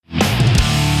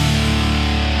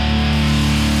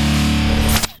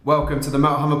Welcome to the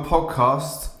Metal Hammer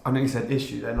podcast. I nearly said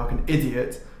issue then, like an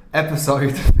idiot.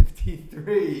 Episode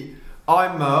 53.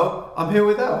 I'm Mel. I'm here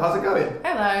with Elle. How's it going?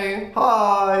 Hello.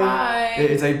 Hi. Hi.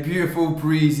 It is a beautiful,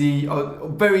 breezy,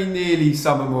 very nearly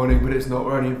summer morning, but it's not.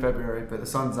 We're only in February, but the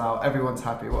sun's out. Everyone's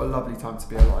happy. What a lovely time to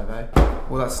be alive, eh?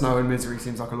 All that snow and misery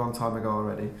seems like a long time ago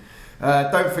already.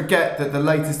 Don't forget that the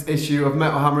latest issue of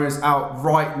Metal Hammer is out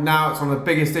right now. It's one of the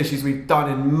biggest issues we've done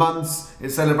in months.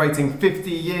 It's celebrating 50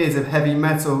 years of heavy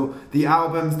metal, the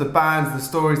albums, the bands, the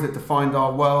stories that defined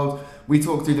our world. We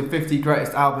talk through the 50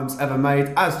 greatest albums ever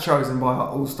made, as chosen by our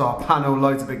all-star panel.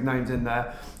 Loads of big names in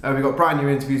there. We've got brand new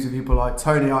interviews with people like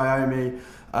Tony Iommi,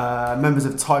 members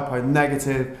of Typo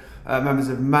Negative, members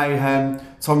of Mayhem,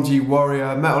 Tom G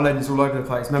Warrior, metal legends all over the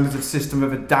place, members of System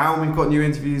of a Down we've got new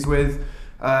interviews with.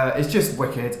 It's just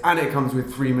wicked, and it comes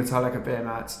with 3 Metallica beer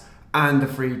mats and a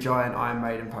free giant Iron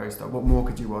Maiden poster. What more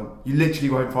could you want? You literally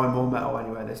won't find more metal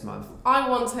anywhere this month. I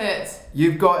want it.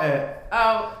 You've got it.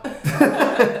 Oh.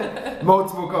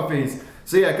 Multiple copies.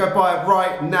 So yeah, go buy it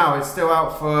right now. It's still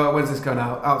out for, when's this going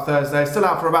out? Out Thursday. It's still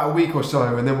out for about a week or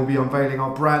so, and then we'll be unveiling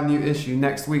our brand new issue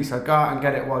next week. So go out and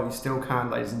get it while you still can,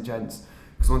 ladies and gents.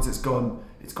 Because once it's gone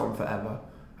forever.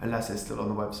 Unless it's still on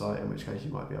the website, in which case you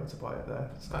might be able to buy it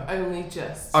there. So. But only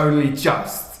just. Only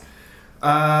just.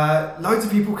 Loads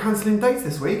of people cancelling dates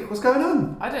this week. What's going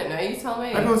on? I don't know, you tell me.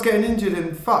 Everyone's getting injured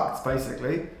and fucked,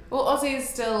 basically. Well, Ozzy is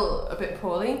still a bit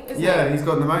poorly, isn't he? Yeah, he's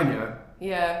got pneumonia.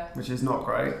 Yeah. Which is not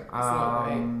great. It's not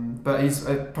great. But he's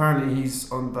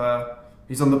on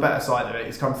the better side of it.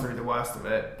 He's come through the worst of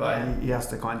it, but he has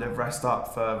to kind of rest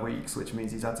up for weeks, which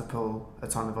means he's had to pull a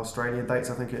ton of Australian dates,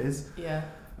 I think it is. Yeah.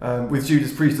 With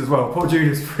Judas Priest as well. Poor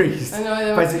Judas Priest. I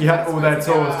know. Basically had all their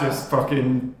tours just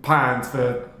fucking planned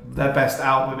for their best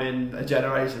album in a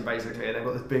generation, basically. And they've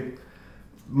got this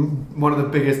one of the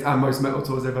biggest and most metal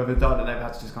tours they've ever done, and they've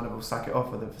had to just kind of all sack it off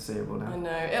for the foreseeable now. I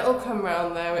know. It'll come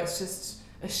round though. It's just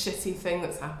a shitty thing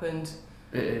that's happened.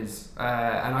 It is.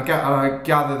 And I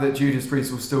gather that Judas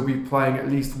Priest will still be playing at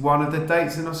least one of the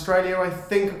dates in Australia. I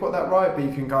think I've got that right, but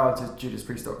you can go out to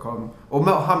judaspriest.com or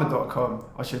metalhammer.com,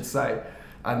 I should say.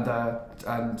 And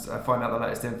find out the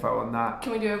latest info on that.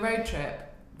 Can we do a road trip?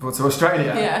 What, to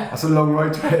Australia? Yeah. That's a long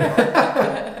road trip.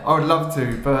 I would love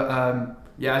to, but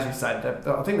yeah, as you said,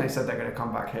 I think they said they're going to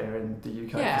come back here in the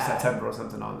UK for September or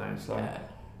something, aren't they? So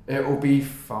it will be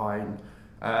fine.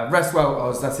 Rest well,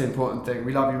 Oz, that's the important thing.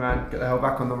 We love you, man. Get the hell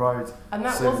back on the road. And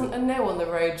that wasn't a no on the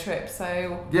road trip,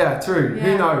 so... Yeah, true. Yeah.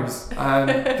 Who knows?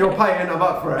 If you're paying, I'm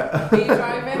up for it. Are you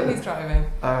driving? Who's driving?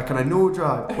 Can I no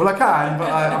drive? Well, I can, but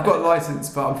I've got a licence,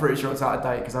 but I'm pretty sure it's out of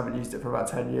date because I haven't used it for about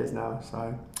 10 years now,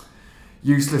 so...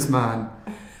 Useless man.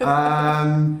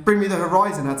 Bring Me the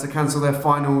Horizon had to cancel their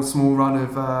final small run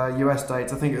of US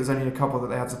dates. I think it was only a couple that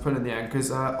they had to put in the end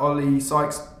because Ollie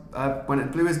Sykes went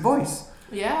and blew his voice.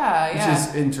 Yeah. Which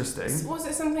is interesting. Was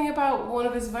it something about one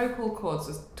of his vocal cords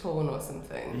was torn or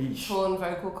something? Eesh. Torn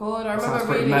vocal cord? I That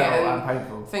remember reading it and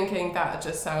painful. thinking that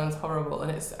just sounds horrible,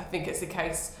 and I think it's a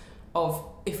case of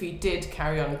if he did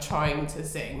carry on trying to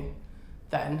sing,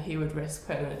 then he would risk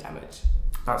permanent damage.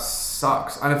 That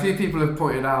sucks. And a few people have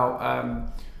pointed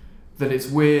out that it's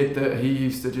weird that he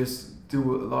used to just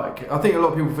do like... I think a lot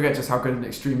of people forget just how good an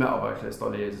extreme metal vocalist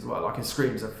Ollie is as well. Like his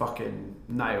screams are fucking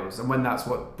nails. And when that's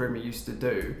what Brimmy used to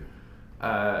do,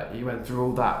 he went through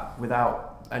all that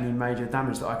without any major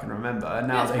damage that I can remember. And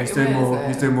now that he's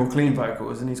doing more clean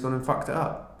vocals and he's gone and fucked it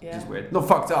up. Yeah. Which is weird. Not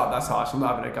fucked it up, that's harsh. I'm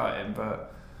not having a go at him,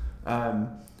 but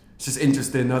it's just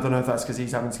interesting. I don't know if that's because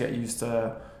he's having to get used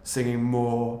to singing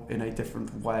more in a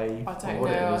different way. I don't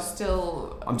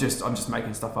know. I'm just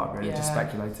making stuff up, really, just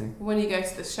speculating. When you go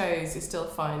to the shows, you still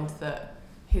find that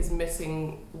he's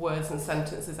missing words and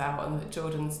sentences out, and that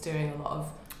Jordan's doing a lot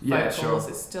of vocals. Sure.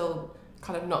 It's still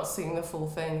kind of not singing the full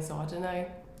thing. So I don't know.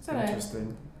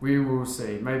 Interesting. We will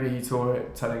see. Maybe he tore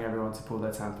it telling everyone to pull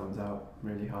their tampons out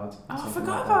really hard. Oh, I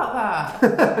forgot about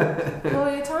that.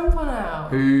 Pull your tampon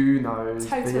out. Who knows?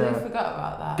 Totally forgot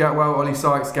about that. Get well, Ollie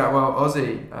Sykes. Get well,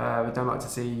 Ozzy. We don't like to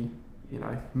see,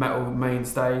 metal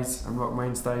mainstays and rock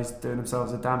mainstays doing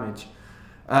themselves a damage.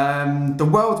 The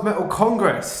World Metal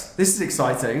Congress. This is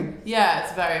exciting. Yeah,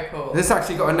 it's very cool. This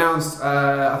actually got announced,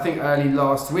 I think, early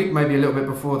last week, maybe a little bit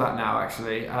before that now,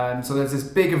 actually. So there's this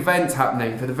big event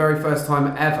happening for the very first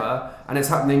time ever, and it's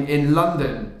happening in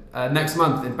London next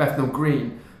month in Bethnal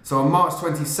Green. So on March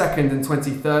 22nd and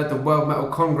 23rd, the World Metal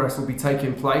Congress will be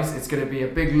taking place. It's going to be a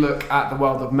big look at the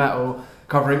world of metal,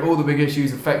 covering all the big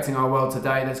issues affecting our world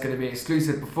today. There's going to be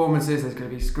exclusive performances, there's going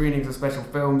to be screenings of special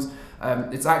films.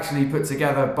 It's actually put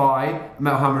together by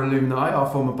Metal Hammer alumni, our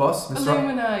former boss.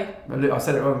 Alumni. I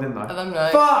said it wrong, didn't I?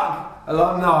 Alumni. Fuck!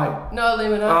 Alumni. No,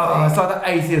 alumni. Oh, it's like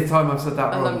the 80th time I've said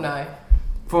that wrong. Alumni.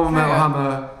 Former Metal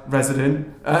Hammer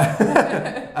resident,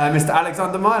 Mr.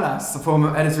 Alexander Milas, the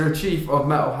former editor-in-chief of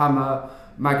Metal Hammer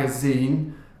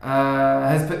magazine,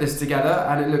 has put this together,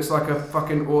 and it looks like a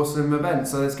fucking awesome event.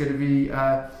 So there's going to be,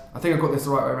 I think I've got this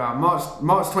the right way around,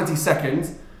 March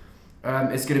 22nd.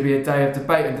 It's going to be a day of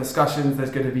debate and discussions.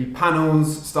 There's going to be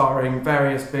panels starring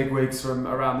various bigwigs from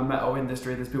around the metal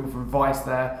industry. There's people from Vice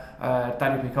there.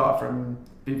 Daniel Picard from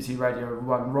BBC Radio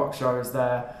 1 Rock Show is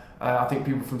there. I think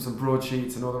people from some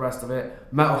broadsheets and all the rest of it.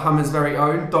 Metal Hammer's very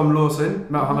own, Dom Lawson,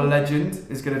 Metal Hammer legend,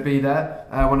 is going to be there.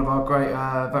 One of our great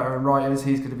veteran writers.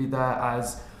 He's going to be there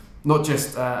as not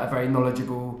just a very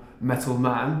knowledgeable metal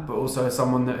man, but also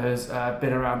someone that has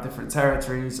been around different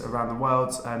territories around the world.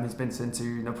 He's been into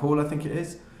Nepal, I think it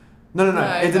is. No,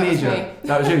 Indonesia.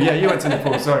 That was you. Yeah, you went to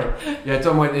Nepal. Sorry. Yeah,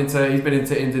 Dom he's been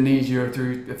into Indonesia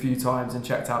through a few times and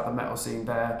checked out the metal scene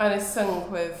there. And has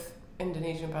sung with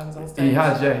Indonesian bands on stage. He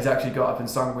has, yeah. He's actually got up and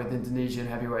sung with Indonesian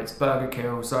heavyweights Burger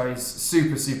Kill. So he's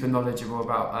super knowledgeable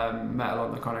about metal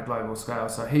on the kind of global scale.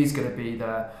 So he's going to be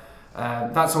there.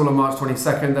 That's all on March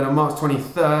 22nd. Then on March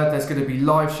 23rd, there's going to be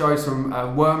live shows from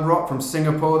Worm Rock from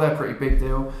Singapore. They're a pretty big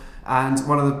deal. And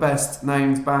one of the best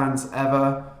named bands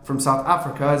ever from South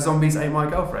Africa, Zombies Ain't My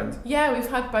Girlfriend. Yeah, we've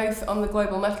had both on the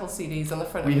Global Metal CDs on the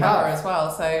front of Hammer as well.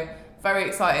 So very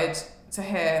excited to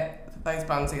hear those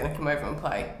bands are going to come over and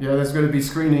play. Yeah, there's going to be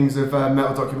screenings of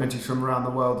metal documentaries from around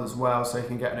the world as well, so you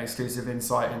can get an exclusive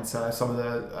insight into some of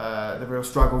the real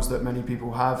struggles that many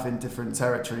people have in different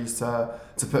territories to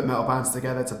put metal bands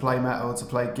together, to play metal, to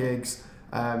play gigs,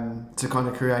 to kind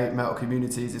of create metal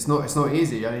communities. It's not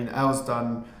easy. I mean, Elle's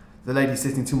done, the lady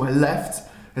sitting to my left,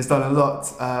 has done a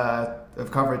lot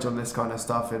of coverage on this kind of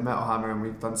stuff in Metal Hammer, and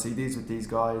we've done CDs with these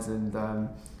guys, and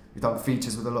we've done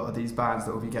features with a lot of these bands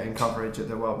that will be getting coverage at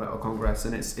the World Metal Congress,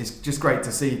 and it's just great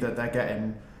to see that they're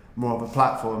getting more of a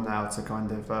platform now to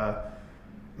kind of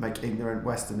make ignorant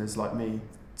Westerners like me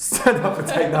stand up and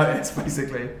take notice,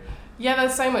 basically. Yeah,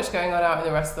 there's so much going on out in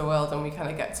the rest of the world, and we kind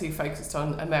of get too focused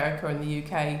on America and the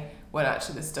UK when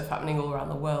actually there's stuff happening all around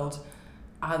the world.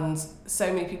 And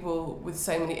so many people with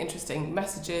so many interesting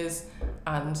messages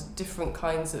and different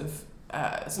kinds of,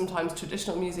 sometimes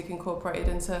traditional music incorporated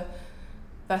into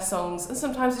their songs, and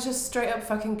sometimes it's just straight up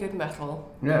fucking good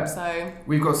metal. Yeah. So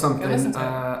we've got something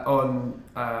on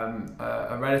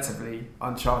a relatively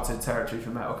uncharted territory for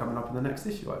metal coming up in the next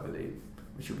issue, I believe,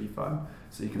 which will be fun.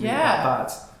 So you can read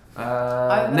about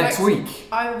that next week.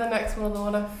 Either the next one or the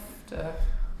one after.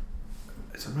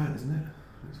 It's around, isn't it?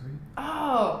 Next week.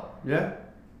 Oh. Yeah.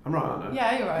 I'm right, aren't I?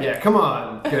 Yeah, you're right. Yeah, come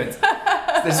on. Good.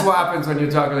 This is what happens when you're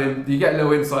juggling. You get a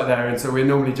little insight there, and so we're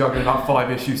normally juggling about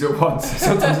 5 issues at once.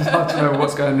 Sometimes it's hard to know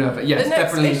what's going on. But yes,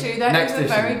 definitely. Issue, is a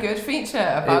very good feature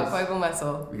about global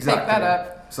metal. Exactly. Take that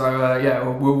up.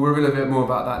 So we'll reveal a bit more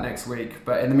about that next week.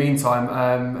 But in the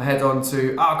meantime, head on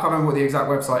to I can't remember what the exact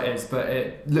website is,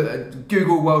 but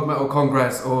Google World Metal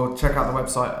Congress or check out the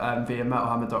website via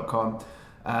metalhammer.com.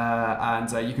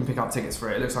 And you can pick up tickets for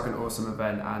it. It looks like an awesome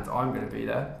event, and I'm going to be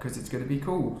there because it's going to be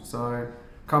cool. So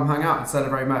come hang out and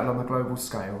celebrate metal on the global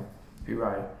scale.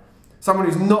 Hooray. Someone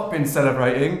who's not been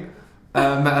celebrating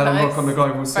metal and rock on the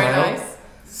global scale. Very nice.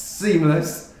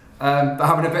 Seamless. But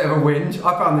having a bit of a whinge.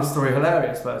 I found this story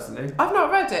hilarious, personally. I've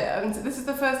not read it, and this is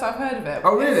the first I've heard of it.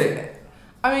 Oh, really?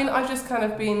 I mean, I've just kind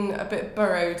of been a bit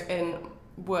burrowed in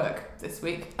work this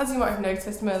week, as you might have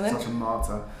noticed, Merlin. Such a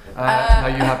martyr. No,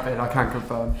 you have been, I can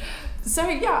confirm. So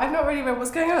yeah, I've not really read what's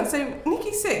going on. So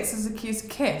Nikki Sixx has accused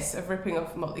Kiss of ripping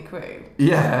off Motley Crue.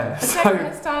 Yeah. I don't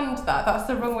understand that. That's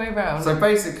the wrong way around. So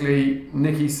basically,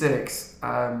 Nikki Sixx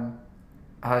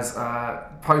has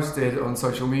posted on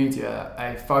social media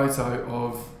a photo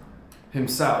of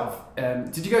himself.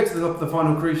 Did you go to the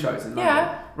final Crue shows in London?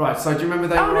 Yeah. Right, so do you remember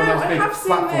they were on those big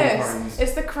platform cranes?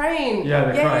 It's the crane. Yeah,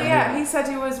 the crane. Yeah. He said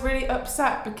he was really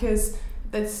upset because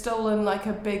they'd stolen like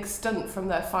a big stunt from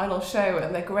their final show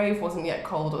and their grave wasn't yet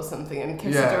cold or something, and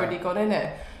Kiss had already gone in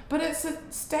it. But it's a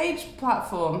stage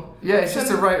platform. Yeah, it's just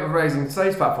a raising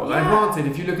stage platform. Yeah. And granted,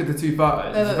 if you look at the two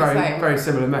photos, it's a very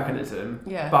similar mechanism.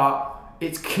 Yeah. But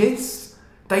it's Kiss.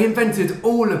 They invented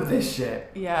all of this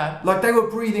shit. Yeah. Like they were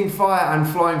breathing fire and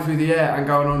flying through the air and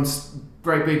going on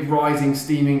great big rising,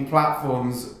 steaming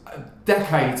platforms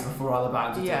decades before other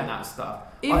bands were doing that stuff.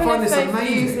 Even I find if this they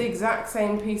amazing. use the exact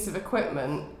same piece of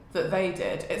equipment that they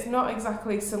did, it's not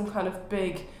exactly some kind of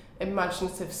big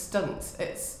imaginative stunt.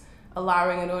 It's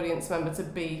allowing an audience member to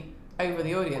be over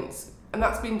the audience. And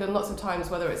that's been done lots of times,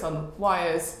 whether it's on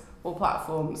wires or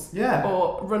platforms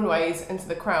or runways into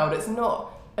the crowd. It's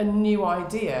not a new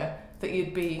idea that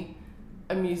you'd be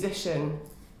a musician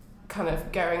kind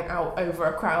of going out over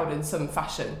a crowd in some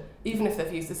fashion. Even if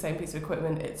they've used the same piece of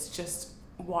equipment, it's just,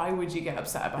 why would you get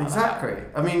upset about that? Exactly.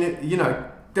 I mean, you know,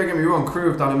 don't get me wrong, Crew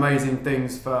have done amazing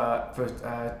things for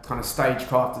kind of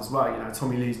stagecraft as well. You know,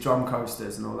 Tommy Lee's drum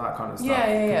coasters and all that kind of stuff.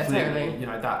 Yeah, totally. You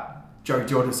know, that Joe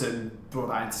Jordison brought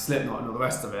that into Slipknot and all the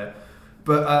rest of it.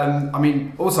 But, I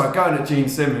mean, also going at Gene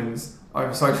Simmons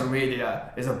over social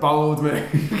media is a bold move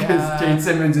because Gene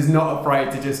Simmons is not afraid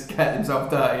to just get himself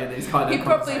dirty in these kind of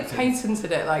conversations. He probably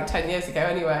patented it like 10 years ago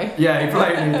anyway. Yeah, he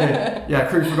blatantly did. Yeah,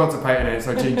 Crew forgot to patent it,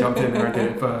 so Gene jumped in there and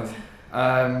did it first.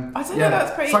 I don't know,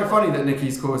 that's pretty... So funny that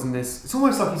Nicky's causing this. It's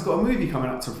almost like he's got a movie coming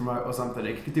up to promote or something.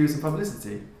 He could do with some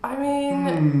publicity. I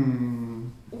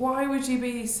mean, why would you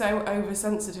be so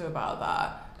oversensitive about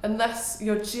that? Unless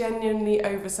you're genuinely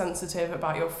oversensitive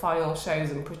about your final shows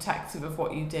and protective of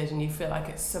what you did, and you feel like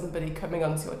it's somebody coming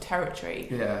onto your territory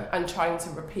and trying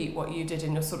to repeat what you did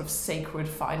in your sort of sacred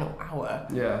final hour.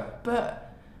 Yeah.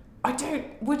 But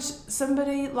would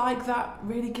somebody like that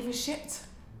really give a shit?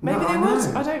 Maybe No, they I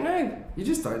would. know. I don't know. You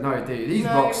just don't know, do you? These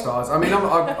No. rock stars. I mean, I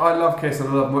love Kiss and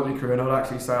I love Motley Crue, and I'd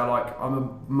actually say I'm a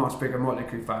much bigger Motley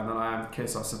Crue fan than I am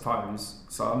Kiss, I suppose.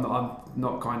 So I'm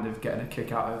not kind of getting a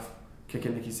kick out of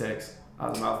kicking Nikki Sixx out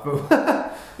of the mouthful.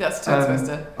 That's a tongue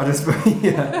twister. I just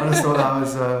thought that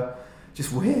was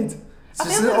just weird. It's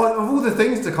just, of all the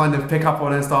things to kind of pick up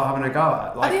on and start having a go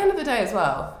at. At the end of the day as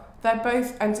well, they're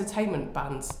both entertainment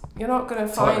bands. You're not going to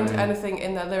find anything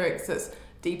in their lyrics that's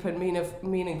deep and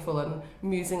meaningful and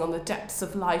musing on the depths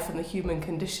of life and the human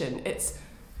condition.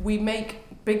 We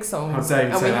make big songs. How dare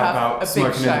you and say we that have about a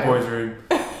smoking big show. in the boys'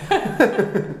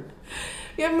 room?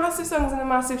 You have massive songs and a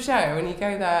massive show, and you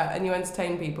go there and you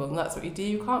entertain people, and that's what you do.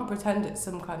 You can't pretend it's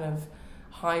some kind of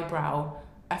highbrow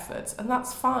effort, and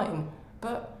that's fine.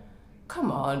 But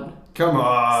come on.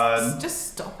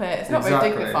 Just stop it. It's not very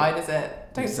dignified, is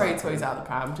it? Don't throw your toys out of the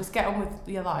pram. Just get on with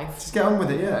your life. Just get on with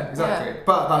it, yeah, exactly. Yeah.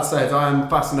 But that said, I am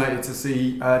fascinated to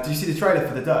see... did you see the trailer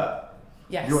for The Dirt?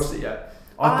 Yes. You watched it yet?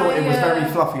 I thought it was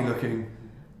very fluffy looking,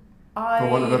 for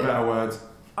want of a better word.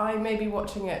 I may be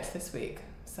watching it this week,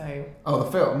 so... Oh,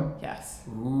 the film? Yes.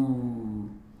 Ooh,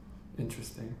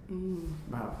 interesting.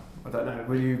 Wow. I don't know.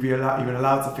 Will you be even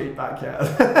allowed to feedback yet?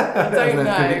 I don't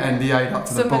know. NDA up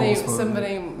to the balls.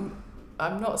 Somebody,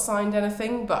 I'm not signed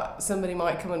anything, but somebody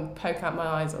might come and poke out my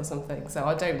eyes or something. So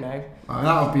I don't know.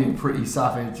 That would be pretty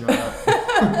savage.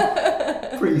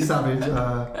 Pretty savage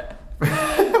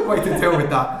way to deal with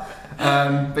that.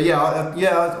 But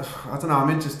I don't know. I'm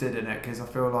interested in it because I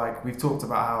feel like we've talked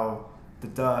about how The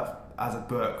Dirt as a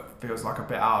book feels like a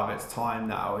bit out of its time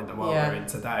now in the world we're in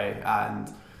today,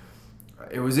 and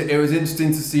it was interesting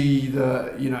to see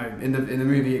the, you know, in the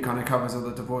movie it kind of covers all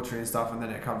the debauchery and stuff, and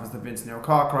then it covers the Vince Neil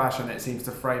car crash, and it seems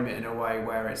to frame it in a way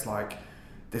where it's like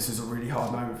this was a really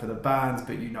hard moment for the band,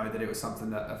 but you know that it was something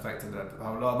that affected a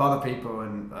whole lot of other people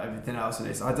and everything else, and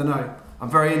it's, I don't know, I'm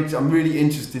really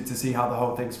interested to see how the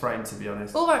whole thing's framed, to be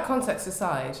honest. All that context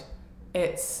aside,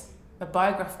 it's a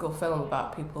biographical film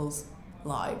about people's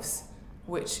lives,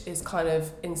 which is kind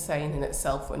of insane in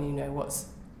itself when you know what's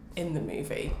in the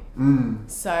movie.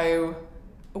 So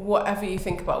whatever you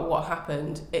think about what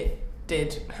happened, it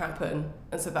did happen,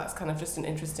 and so that's kind of just an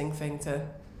interesting thing to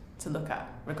look at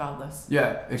regardless.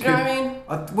 Yeah, do you know what I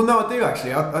mean? Well, no, I do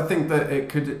actually. I think that it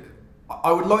could,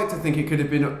 I would like to think it could have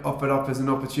been offered up as an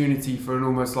opportunity for an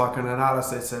almost like an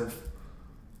analysis of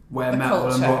where the metal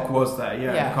culture. and rock was there,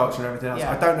 the culture and everything else.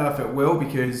 I don't know if it will,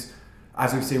 because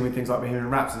as we've seen with things like Bohemian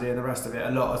Rhapsody and the rest of it,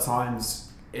 a lot of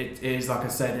times it is, like I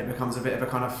said, it becomes a bit of a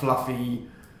kind of fluffy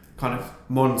kind of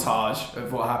montage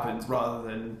of what happens rather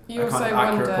than a kind of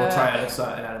accurate portrayal of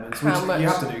certain elements, which you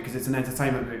have to do because it's an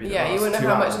entertainment movie. Yeah, you wouldn't know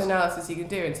how much analysis you can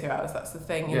do in 2 hours. That's the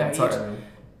thing. You know, totally.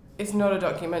 It's not a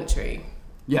documentary.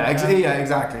 Yeah,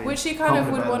 exactly. Which you kind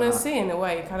of would want to see in a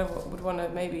way. You kind of would want to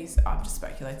maybe, I'm just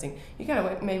speculating, you kind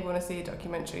of maybe want to see a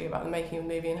documentary about the making of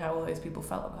the movie and how all those people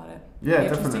felt about it. Yeah,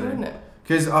 interesting, wouldn't it?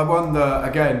 Because I wonder,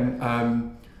 again,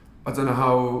 I don't know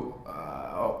how,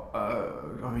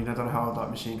 I don't know how old like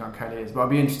Machine Gun Kelly is, but I'd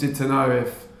be interested to know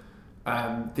if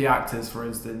the actors, for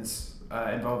instance,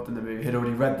 involved in the movie had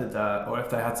already read The Dirt, or if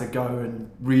they had to go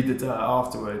and read The Dirt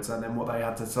afterwards, and then what they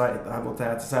had to say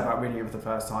about reading it for the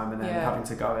first time, and then having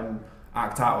to go and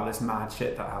act out all this mad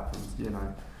shit that happens. You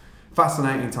know,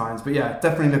 fascinating times. But yeah,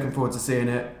 definitely looking forward to seeing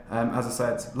it. As I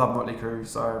said, love Motley Crue,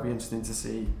 so it'll be interesting to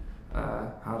see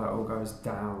how that all goes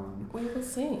down. We will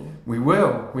see. We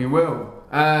will.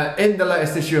 In the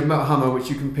latest issue of Metal Hammer, which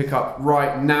you can pick up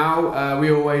right now,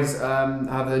 we always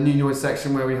have a new noise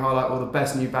section where we highlight all the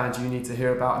best new bands you need to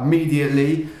hear about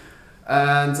immediately.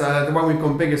 And the one we've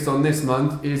gone biggest on this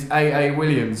month is A.A.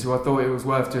 Williams, who I thought it was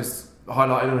worth just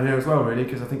highlighting on here as well, really,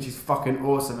 because I think she's fucking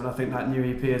awesome, and I think that new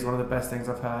EP is one of the best things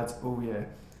I've heard all year.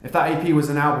 If that EP was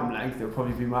an album length, it would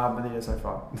probably be my album of the year so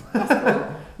far. That's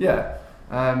cool. Yeah.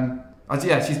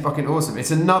 Yeah, she's fucking awesome.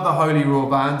 It's another Holy Raw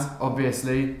band,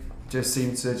 obviously. Just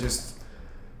seem to just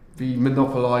be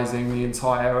monopolising the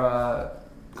entire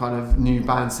kind of new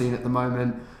band scene at the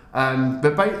moment.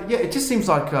 But it just seems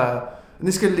like, and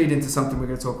this could lead into something we're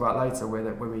going to talk about later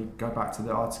when we go back to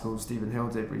the article Stephen Hill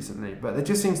did recently, but there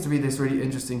just seems to be this really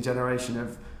interesting generation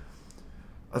of,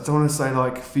 I don't want to say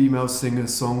like female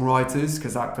singer-songwriters,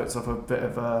 because that puts off a bit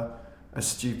of a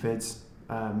stupid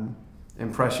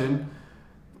impression,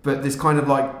 but this kind of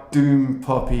like doom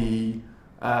poppy,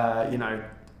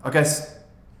 I guess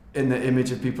in the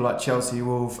image of people like Chelsea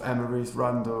Wolfe, Emma Ruth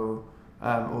Rundle,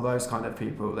 all those kind of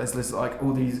people. There's like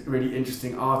all these really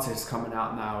interesting artists coming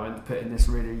out now and putting this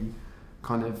really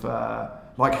kind of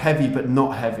like heavy but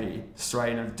not heavy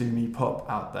strain of doomy pop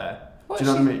out there. Do you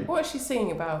know what I mean? What is she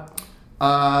singing about?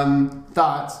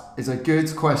 That is a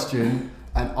good question,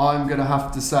 and I'm going to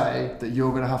have to say that you're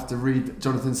going to have to read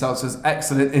Jonathan Seltzer's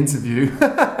excellent interview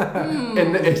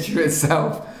in the issue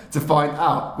itself to find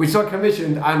out, which I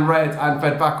commissioned and read and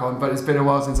fed back on, but it's been a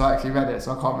while since I actually read it,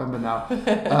 so I can't remember now.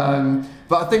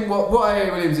 But I think what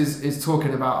A.A. Williams is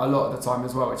talking about a lot of the time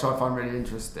as well, which I find really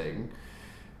interesting,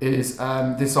 is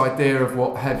this idea of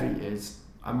what heavy is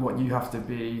and what you have to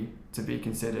be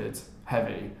considered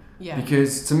heavy. Yeah.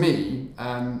 Because to me,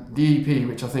 the EP,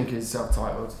 which I think is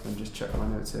self-titled, let me just check my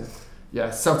notes here.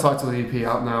 Yeah, self-titled EP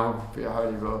out now via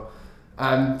Holy Raw.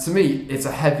 To me, it's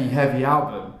a heavy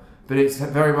album. But it's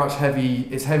very much heavy,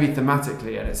 it's heavy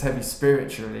thematically and it's heavy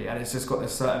spiritually, and it's just got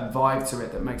this certain vibe to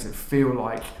it that makes it feel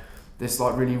like this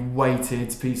like really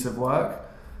weighted piece of work.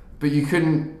 But you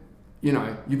couldn't,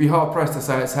 you'd be hard pressed to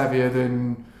say it's heavier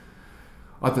than,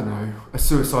 I don't know, a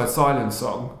Suicide Silence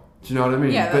song. Do you know what I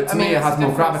mean? Yeah, but to me it has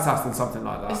more gravitas than something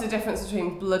like that. It's the difference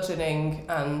between bludgeoning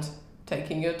and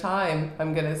taking your time,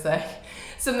 I'm going to say.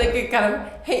 Something can kind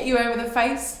of hit you over the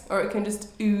face, or it can just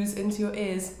ooze into your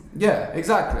ears. Yeah,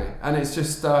 exactly. And it's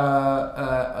just,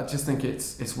 I just think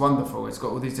it's wonderful. It's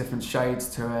got all these different shades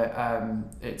to it.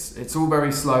 It's all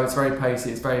very slow, it's very pacey,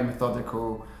 it's very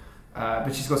methodical. But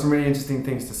she's got some really interesting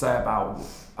things to say about,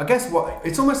 I guess,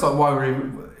 it's almost like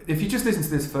if you just listen to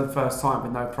this for the first time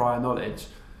with no prior knowledge,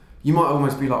 you might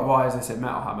almost be like, why is this at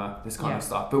Metal Hammer, this kind of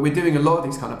stuff? But we're doing a lot of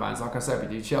these kind of bands. Like I said,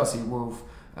 we do Chelsea Wolfe,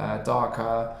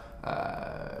 Darker,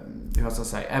 who else I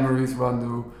say, Emma Ruth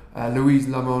Rundle, Louise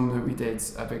Lamont, who we did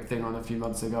a big thing on a few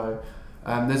months ago.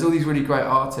 There's all these really great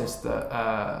artists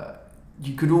that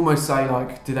you could almost say,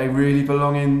 like, do they really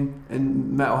belong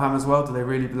in Metal Hammer's world? Do they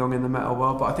really belong in the metal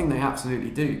world? But I think they absolutely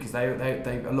do, because they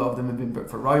a lot of them have been booked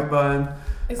for Roadburn.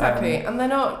 Exactly, and they're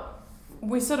not.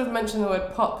 We sort of mentioned the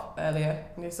word pop earlier,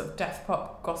 sort of death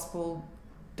pop, gospel,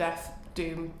 death,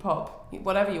 doom pop,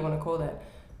 whatever you want to call it.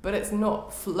 But it's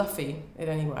not fluffy in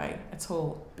any way at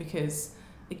all, because,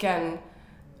 again,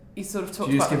 you sort of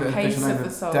talked about the pace of the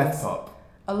songs. Death pop.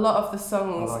 A lot of the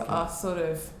songs like are sort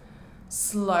of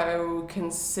slow,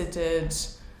 considered,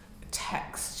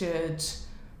 textured,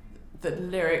 the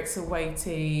lyrics are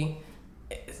weighty.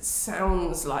 It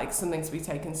sounds like something to be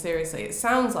taken seriously. It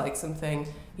sounds like something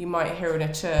you might hear in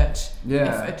a church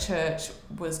if a church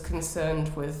was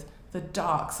concerned with the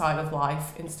dark side of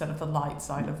life instead of the light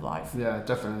side of life. Yeah,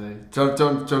 definitely.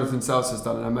 Jonathan Seltzer's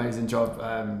done an amazing job.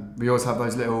 We always have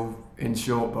those little in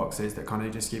short boxes that kind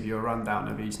of just give you a rundown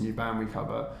of each new band we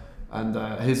cover. And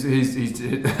he's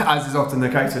as is often the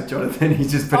case with Jonathan, he's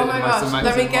just put it in the most amazing way.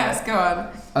 Let me guess, go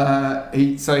on.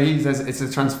 He says it's a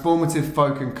transformative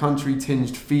folk and country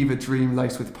tinged fever dream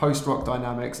laced with post-rock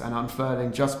dynamics and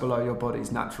unfurling just below your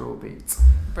body's natural beat.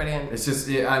 Brilliant. It's just,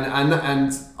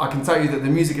 and I can tell you that the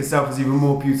music itself is even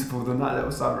more beautiful than that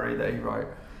little summary that he wrote.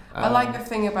 I like the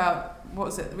thing about, what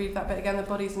was it, read that bit again, the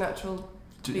body's natural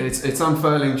beat. It's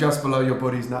unfurling just below your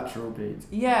body's natural beat.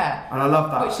 Yeah. And I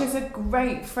love that. Which is a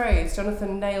great phrase.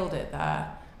 Jonathan nailed it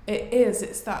there.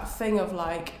 It's that thing of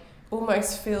like,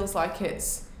 almost feels like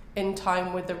it's in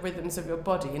time with the rhythms of your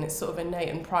body, and it's sort of innate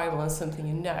and primal and something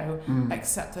you know,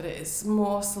 except that it is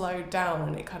more slowed down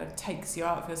and it kind of takes you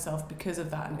out of yourself because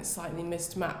of that, and it's slightly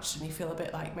mismatched and you feel a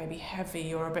bit like maybe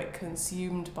heavy or a bit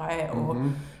consumed by it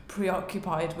or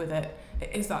preoccupied with it. It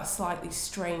is that slightly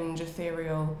strange,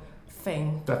 ethereal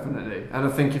thing. Definitely. And I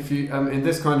think if you in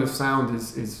this kind of sound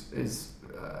is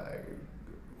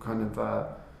kind of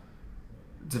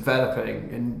developing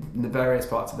in the various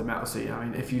parts of the metal scene. I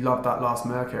mean, if you loved that last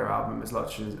Mercury album as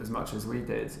much as we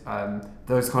did,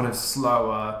 those kind of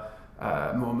slower,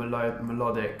 more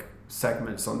melodic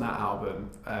segments on that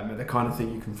album are the kind of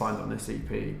thing you can find on this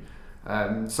EP.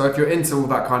 So if you're into all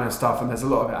that kind of stuff, and there's a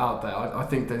lot of it out there, I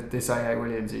think that this A.A.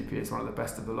 Williams EP is one of the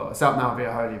best of the lot. It's out now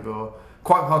via Holy War.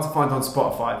 Quite hard to find on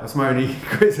Spotify. That's my only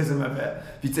criticism of it.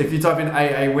 If you type in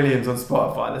A.A. Williams on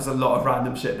Spotify, there's a lot of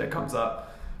random shit that comes up.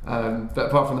 But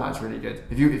apart from that, it's really good.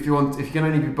 If you can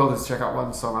only be bothered to check out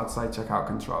one song, I'd say check out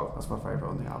Control. That's my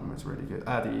favourite on the album. It's really good.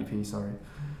 The EP, sorry.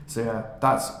 So yeah,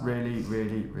 that's really,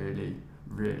 really, really,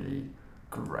 really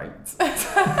great. 5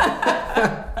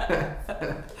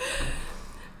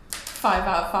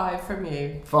 out of 5 from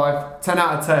you. 10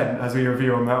 out of 10 as we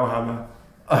review on Metal Hammer.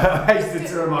 I hated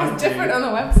to remind you. It's different on the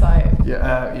website.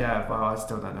 Yeah. Well, I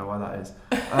still don't know why that is.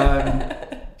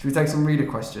 Should we take some reader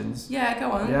questions? Yeah,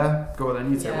 go on. Yeah, go on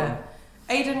then. You take one.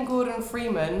 Aidan Gordon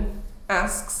Freeman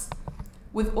asks,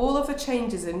 with all of the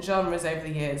changes in genres over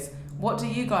the years, what do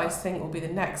you guys think will be the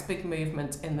next big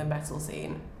movement in the metal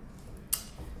scene?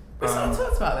 We sort of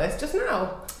talked about this just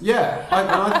now. Yeah,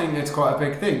 I think it's quite a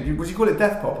big thing. Would you call it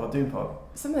death pop or doom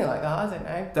pop? Something like that, I don't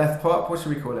know. Death pop? What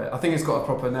should we call it? I think it's got a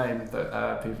proper name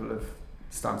that people have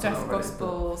stamped on Death already.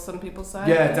 gospel, some people say.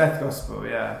 Yeah, death gospel,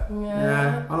 yeah.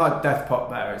 I like death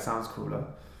pop better, it sounds cooler.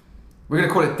 We're going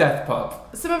to call it death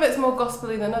pop. Some of it's more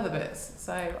gospel-y than other bits,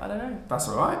 so I don't know. That's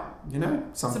alright, you know.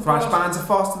 Some thrash bands are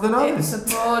faster than others.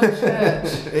 It's a broad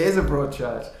church. It is a broad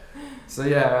church. So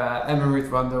yeah, Emma Ruth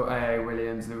Rundle, A.A.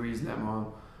 Williams, Louise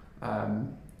Netmore,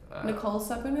 Nicole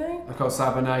Sabonet? Nicole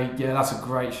Sabonet, yeah, that's a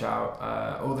great shout.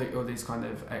 All these kind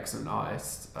of excellent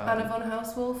artists. Anna von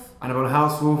Housewolf? Anna von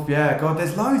Housewolf, yeah, God,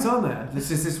 there's loads on there. This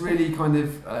is this really kind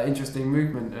of interesting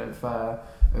movement of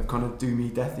kind of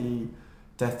doomy,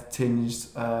 death-tinged,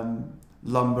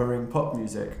 lumbering pop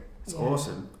music. It's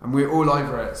awesome, and we're all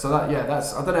over it. So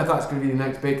that's I don't know if that's going to be the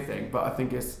next big thing, but I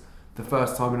think it's the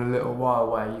first time in a little while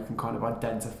where you can kind of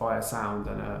identify a sound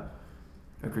and a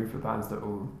group of bands that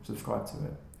all subscribe to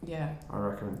it. Yeah. I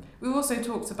reckon. We've also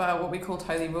talked about what we called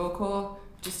Holy Rawcore,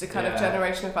 just a kind of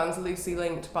generation of bands loosely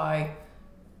linked by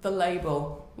the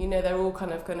label. You know, they're all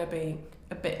kind of going to be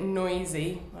a bit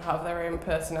noisy, have their own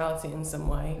personality in some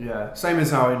way. Yeah, same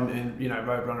as how in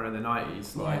Roadrunner in the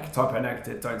 90s, like Type O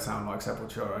Negative don't sound like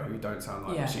Sepultura, who don't sound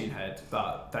like Machine Head,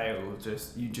 but they all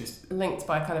just linked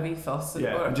by kind of ethos and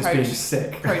and just being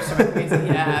sick. Approach to music.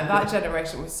 Yeah, that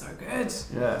generation was so good.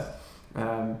 Yeah.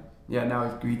 Now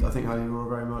I think Holy War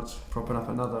very much propping up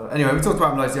another. Anyway, we talked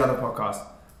about loads the other podcast.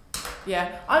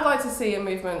 Yeah, I'd like to see a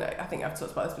movement, I think I've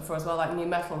talked about this before as well, like new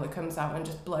metal that comes out and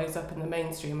just blows up in the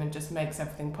mainstream and just makes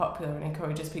everything popular and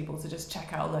encourages people to just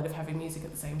check out a load of heavy music at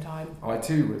the same time. I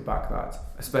too would back that,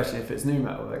 especially if it's new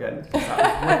metal again.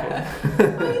 That would be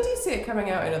wicked. Well, you do see it coming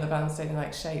out in other bands doing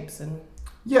like Shapes and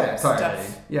totally.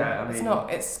 Stuff. Yeah, I mean...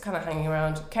 It's kind of hanging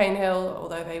around. Cane Hill,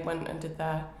 although they went and did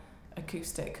their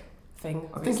acoustic thing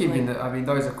I recently. think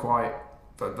those are quite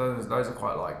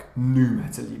like new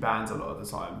metal-y bands a lot of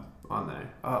the time, aren't they?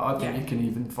 I think you can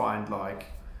even find like,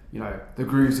 the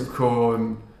grooves of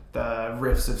Korn, the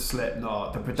riffs of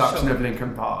Slipknot, the production of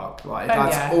Linkin Park, like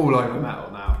that's all over metal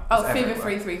now. Oh, Fever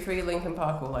 333, Linkin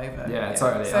Park all over. Yeah,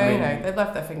 totally. So they've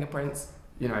left their fingerprints.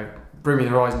 Bring Me the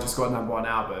Horizon just got a #1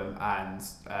 album, and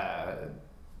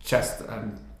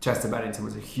Chester Bennington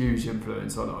was a huge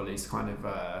influence on it, or at least kind of.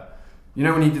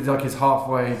 When he did like his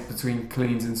halfway between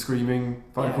cleans and screaming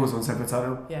vocals on Semper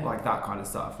Tunnel, like that kind of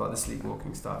stuff, like the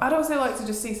sleepwalking stuff. I'd also like to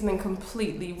just see something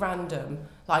completely random,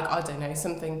 like, I don't know,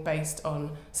 something based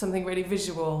on something really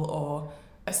visual or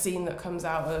a scene that comes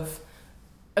out of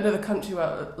another country,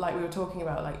 where, like we were talking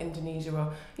about, like Indonesia,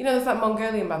 or, there's that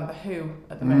Mongolian band, The Who,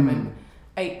 at the moment,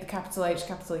 the capital H,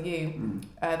 capital U.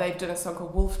 They've done a song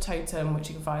called Wolf Totem, which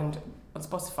you can find on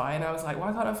Spotify, and I was like,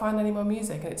 why can't I find any more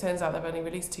music? And it turns out they've only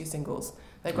released 2 singles.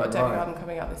 They've got a debut album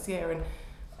coming out this year,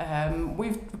 and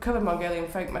we've covered Mongolian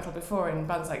folk metal before in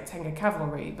bands like Tenga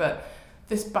Cavalry, but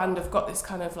this band have got this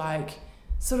kind of like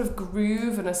sort of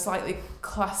groove and a slightly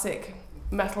classic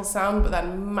metal sound, but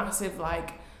then massive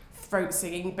like throat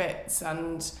singing bits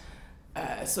and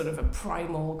sort of a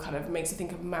primal kind of makes you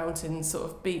think of mountain sort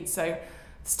of beat. So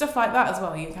stuff like that as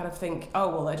well, you kind of think, oh,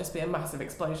 well, there'll just be a massive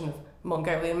explosion of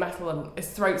Mongolian metal and is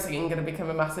throat singing going to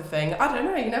become a massive thing? I don't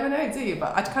know, you never know, do you?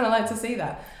 But I'd kind of like to see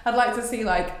that. I'd like to see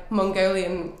like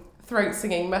Mongolian throat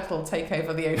singing metal take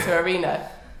over the O2 Arena.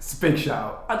 It's a big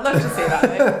shout. I'd love to see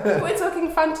that though. We're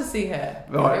talking fantasy here.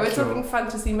 We're talking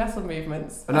fantasy metal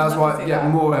movements. And that's why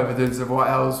more evidence of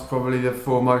why El's probably the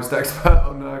foremost expert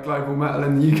on global metal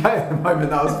in the UK at the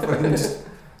moment. That was just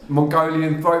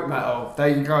Mongolian throat metal. There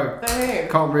you go. The Who.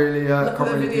 Can't really. Look can't at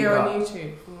the really video do on that.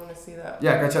 YouTube if you want to see that.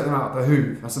 Yeah, go check them out. The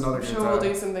Who. That's another I'm good. sure we'll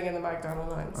do something in the Magdown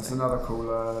online. That's another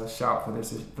cool shout for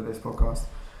this podcast.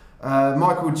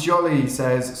 Michael Jolly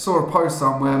says, saw a post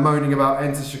somewhere moaning about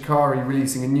Enter Shikari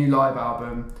releasing a new live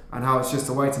album and how it's just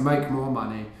a way to make more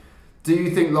money. Do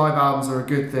you think live albums are a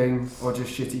good thing or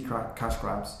just shitty cash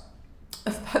grabs?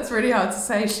 That's really hard to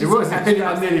say. It was. I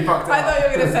nearly fucked it I up. thought you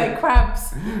were going to say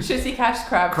crabs. Shitty cash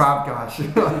crabs. Crab Gash.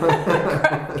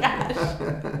 Crab Gash.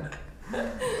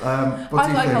 I'd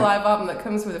like a live album that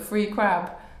comes with a free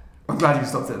crab. I'm glad you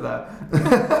stopped it there.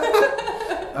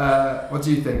 What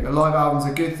do you think? A live album's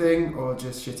a good thing or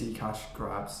just shitty cash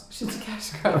grabs? Shitty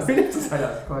cash grabs. We need to say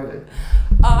that clearly.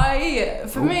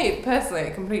 For me, personally,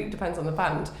 it completely depends on the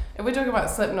band. If we're talking about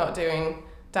Slipknot doing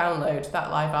Download,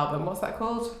 that live album, what's that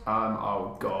called?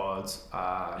 Oh God.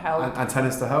 Hell.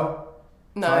 Antennas to Hell?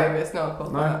 No, Sorry? it's not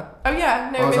called No? that. Oh yeah,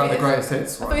 no, Or was maybe that the it is. greatest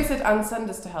hits I one? thought you said And Send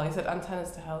Us to Hell. You said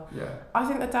Antennas to Hell. Yeah. I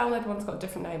think the Download one's got a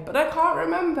different name, but I can't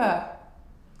remember.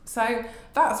 So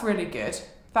that's really good.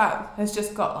 That has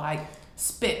just got like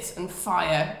spit and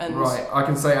fire and. Right, I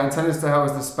can say Antennas to Hell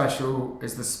is the special,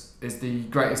 is the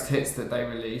greatest hits that they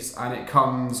release, and it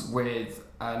comes with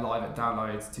Live at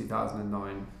Download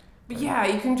 2009. But yeah,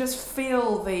 you can just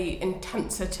feel the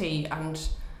intensity and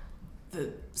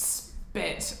the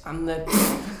spit and the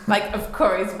like of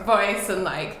Corey's voice and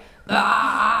like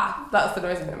that's the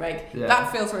noise that they make. Yeah.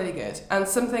 That feels really good. And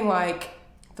something like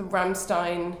the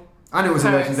Rammstein. And it was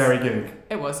Paris. a legendary gig.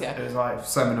 It was, yeah. It was like a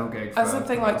seminal gig. And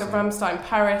something like the Rammstein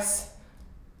Paris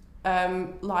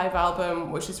live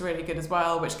album, which is really good as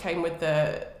well, which came with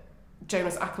the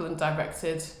Jonas Ackland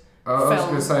directed. I was film.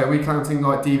 going to say, are we counting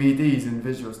like DVDs and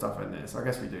visual stuff in this? I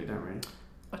guess we do, don't we?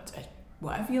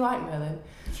 Whatever you like, Merlin.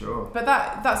 Sure. But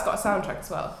that's got a soundtrack as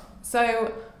well.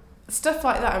 So stuff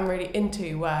like that I'm really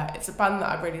into, where it's a band that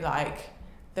I really like.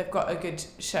 They've got a good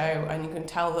show and you can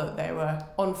tell that they were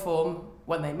on form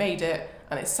when they made it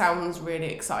and it sounds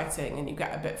really exciting and you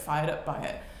get a bit fired up by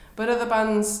it. But other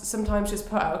bands sometimes just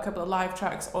put out a couple of live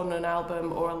tracks on an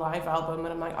album or a live album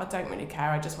and I'm like, I don't really care,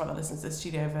 I just rather listen to the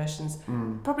studio versions.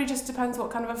 Probably just depends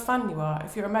what kind of a fan you are.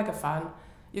 If you're a mega fan,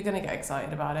 you're going to get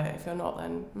excited about it. If you're not,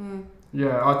 then...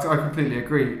 Yeah, I completely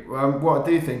agree. What I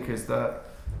do think is that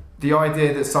the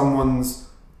idea that someone's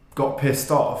got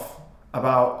pissed off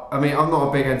about... I mean, I'm not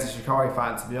a big Enter Shikari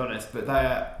fan, to be honest, but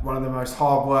they're one of the most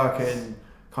hard-working,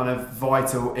 kind of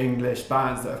vital English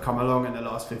bands that have come along in the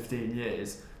last 15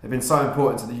 years. They've been so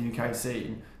important to the UK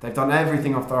scene. They've done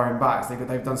everything off their own backs.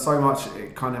 They've done so much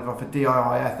kind of off a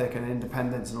DIY ethic and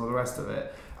independence and all the rest of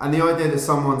it. And the idea that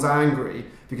someone's angry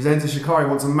because Enter Shikari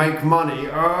want to make money,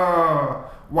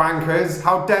 wankers,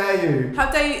 how dare you?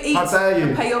 How dare you eat How dare you?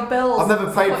 and pay your bills? I've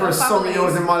never paid for a song of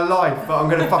yours in my life, but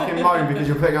I'm going to fucking moan because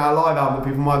you're putting out a live album that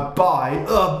people might buy.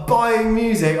 Buying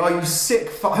music? Are you sick?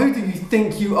 Who do you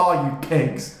think you are, you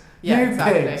pigs? Yeah, you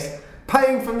exactly. pigs.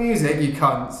 Paying for music, you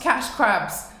cunts. Cash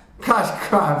crabs. Cash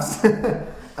crabs.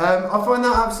 I find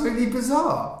that absolutely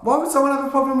bizarre. Why would someone have a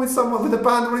problem with a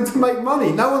band wanting to make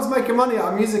money? No one's making money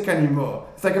out of music anymore.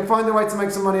 If they can find a way to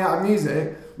make some money out of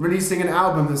music, releasing an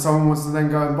album that someone wants to then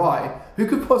go and buy, who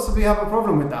could possibly have a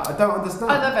problem with that? I don't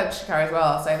understand. I love Enter Shikari as well,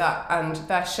 I'll say that. And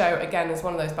their show, again, is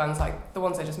one of those bands like the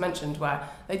ones I just mentioned where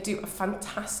they do a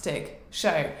fantastic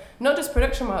show. Not just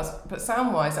production-wise, but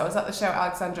sound-wise. I was at the show at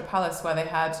Alexandra Palace where they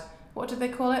had... What did they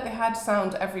call it? They had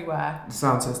sound everywhere. The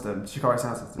sound system, Shikari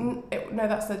sound system. No,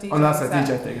 that's the DJ. Oh, that's a set.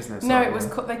 DJ thing, isn't it? No, Sorry, it was.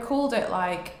 They called it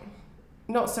like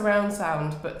not surround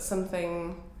sound, but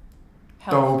something.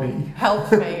 Dolby.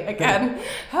 Help me again.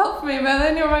 Help me,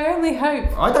 Merlin. You're my only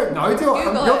hope. I don't know. You're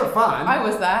the fan. I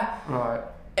was there. Right.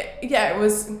 It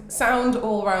was sound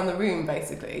all around the room,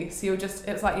 basically. So you were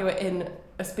it's like you were in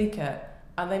a speaker,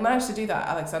 and they managed to do that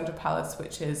at Alexandra Palace,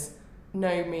 which is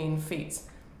no mean feat.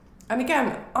 And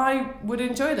again, I would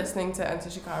enjoy listening to Enter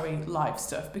Shikari live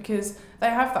stuff because they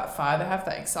have that fire, they have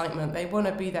that excitement, they want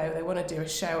to be there, they want to do a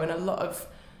show, and a lot of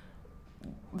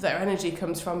their energy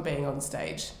comes from being on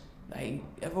stage. They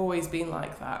have always been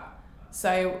like that.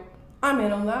 So I'm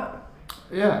in on that.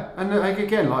 Yeah, and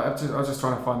again, I was just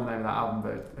trying to find the name of that album,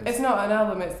 but it's not an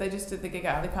album. They just did the gig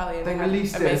at Ali Pali. And they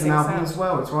released it as an album as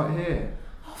well. It's right here.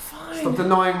 Oh, fine. Stop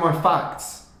denying my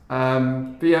facts.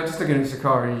 But yeah, just looking at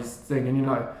Shikari's thing,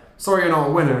 and Sorry You're Not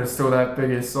a Winner is still their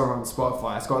biggest song on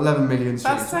Spotify. It's got 11 million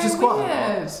streams, That's so which is quite weird.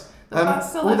 a lot. That's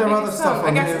still all their their other biggest stuff song. on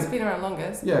I guess here- it's been around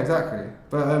longest. Yeah, exactly.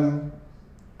 But and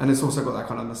it's also got that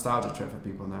kind of nostalgia trip for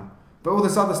people now. But all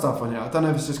this other stuff on here, I don't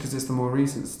know if it's just because it's the more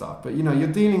recent stuff, but you're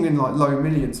dealing in like low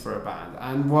millions for a band,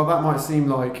 and while that might seem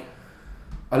like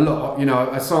a lot. You know,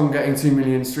 a song getting 2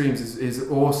 million streams is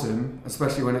awesome,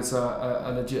 especially when it's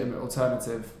a legitimate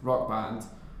alternative rock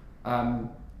band.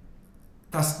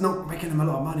 That's not making them a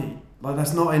lot of money. Like,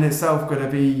 that's not in itself going to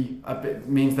be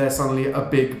means they're suddenly a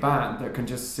big band that can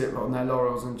just sit on their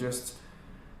laurels and just,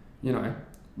 you know,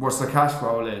 watch the cash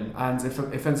roll in. And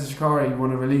if Enter Shikari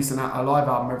want to release a live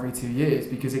album every 2 years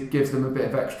because it gives them a bit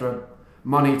of extra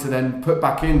money to then put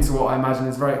back into what I imagine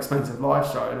is a very expensive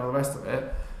live show and all the rest of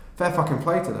it, fair fucking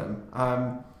play to them.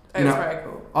 It's very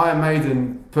cool. Iron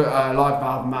Maiden put a live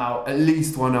album out, at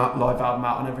least one live album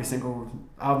out on every single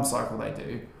album cycle they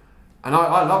do. And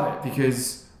I love it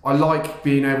because I like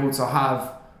being able to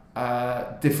have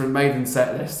different Maiden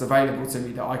set lists available to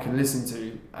me that I can listen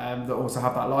to that also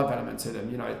have that live element to them.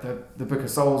 You know, the Book of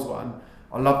Souls one,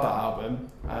 I love that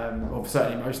album, or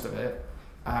certainly most of it.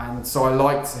 And so I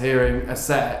liked hearing a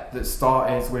set that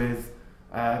started with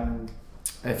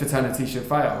If Eternity Should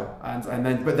Fail,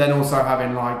 but then also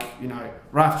having, like, you know,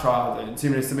 Wrathchild and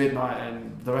 2 Minutes to Midnight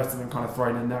and the rest of them kind of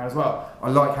thrown in there as well. I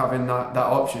like having that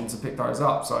option to pick those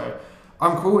up, so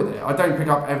I'm cool with it. I don't pick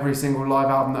up every single live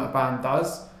album that a band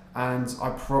does, and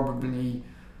I probably,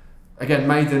 again,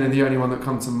 Maiden are the only one that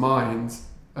come to mind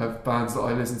of bands that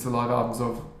I listen to live albums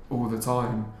of all the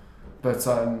time. But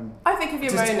I think if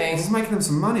you're moaning, just making them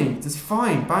some money, just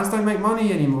fine. Bands don't make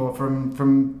money anymore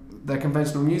from their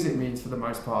conventional music means for the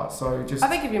most part. So I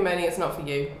think if you're moaning, it's not for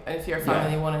you, and if you're a fan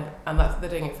and you want it, and they're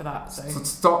doing it for that. So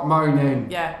stop moaning.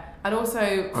 Yeah, and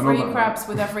also free crabs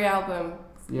with every album.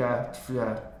 Yeah.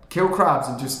 Kill crabs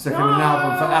and just stick them in an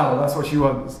album for L. That's what she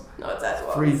wants. Not dead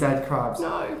ones. 3 dead crabs.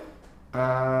 No.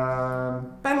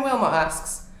 Ben Wilmot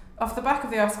asks, off the back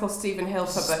of the article Stephen Hill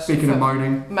published, speaking of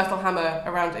moaning, Metal Hammer,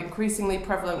 around increasingly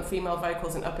prevalent female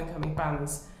vocals in up-and-coming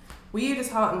bands, were you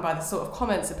disheartened by the sort of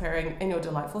comments appearing in your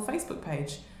delightful Facebook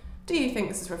page? Do you think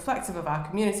this is reflective of our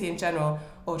community in general,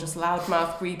 or just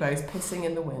loudmouth grebos pissing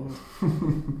in the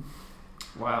wind?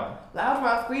 Wow.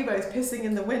 Loudmouth grebos pissing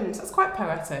in the wind. That's quite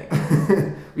poetic.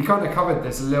 We kind of covered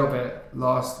this a little bit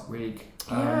last week.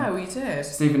 Yeah, we did.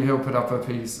 Stephen Hill put up a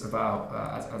piece about,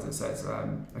 as it says,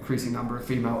 increasing number of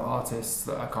female artists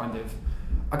that are kind of,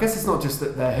 I guess it's not just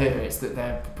that they're here, it's that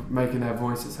they're making their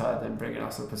voices heard and bringing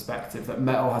us a perspective that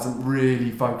metal hasn't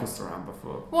really focused around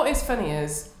before. What is funny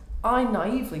is, I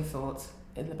naively thought,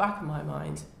 in the back of my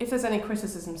mind, if there's any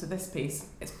criticism to this piece,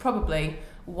 it's probably,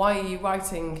 why are you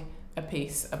writing a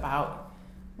piece about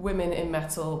women in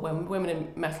metal when women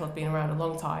in metal have been around a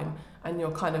long time, and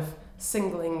you're kind of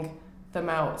singling them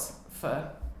out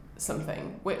for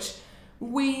something, which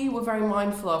we were very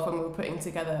mindful of when we were putting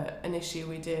together an issue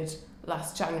we did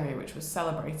last January, which was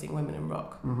celebrating women in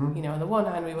rock. Mm-hmm. You know, on the one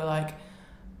hand we were like,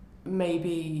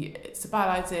 maybe it's a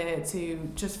bad idea to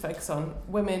just focus on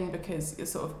women because you're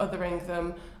sort of othering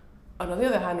them, and on the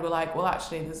other hand we're like, well,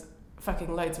 actually there's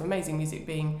fucking loads of amazing music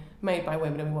being made by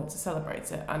women and we want to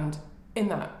celebrate it. And in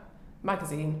that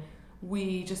magazine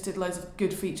we just did loads of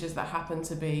good features that happened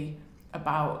to be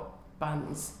about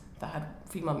bands that had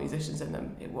female musicians in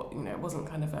them. It wasn't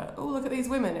kind of a, oh, look at these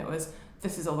women. It was,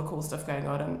 this is all the cool stuff going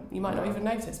on, and you might not even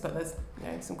notice, but there's, you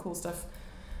know, some cool stuff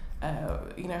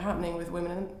happening with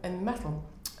women in metal.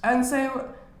 And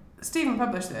so Stephen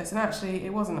published this, and actually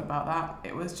it wasn't about that.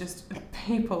 It was just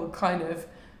people kind of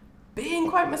being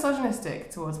quite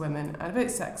misogynistic towards women and a bit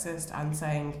sexist, and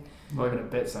saying, not even a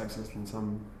bit sexist in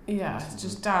some it's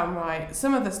just downright.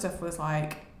 Some of the stuff was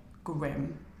like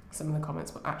grim. Some of the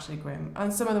comments were actually grim,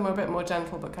 and some of them were a bit more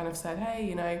gentle, but kind of said, hey,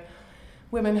 you know,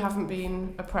 women haven't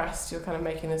been oppressed, you're kind of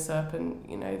making this up, and,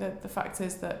 you know, the fact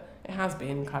is that it has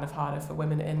been kind of harder for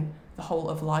women in the whole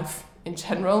of life in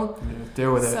general. Yeah,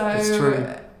 deal with it, it's true.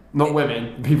 Not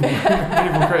women, people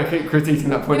critiquing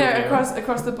that point of view.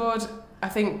 Across the board, I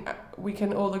think we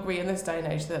can all agree in this day and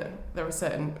age that there are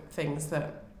certain things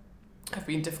that have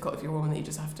been difficult if you're a woman that you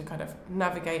just have to kind of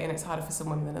navigate, and it's harder for some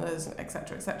women than others,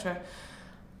 etc., etc.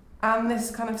 And this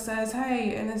kind of says,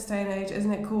 hey, in this day and age,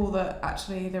 isn't it cool that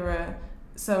actually there are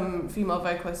some female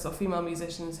vocalists or female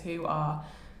musicians who are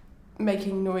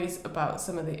making noise about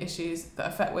some of the issues that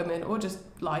affect women, or just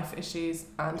life issues,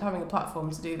 and having a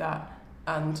platform to do that,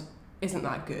 and isn't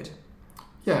that good?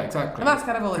 Yeah, exactly. And that's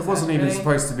kind of all it wasn't even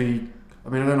supposed to be. I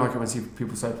mean, I don't like it when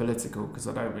people say political, because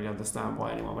I don't really understand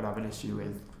why anyone would have an issue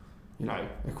with, you know,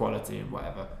 equality and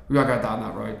whatever. We won't go down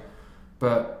that road.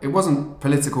 But it wasn't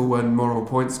political and moral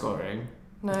point scoring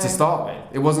to start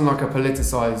with. It wasn't like a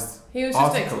politicised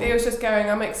article. He was just going,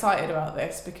 I'm excited about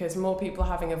this because more people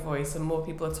are having a voice and more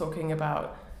people are talking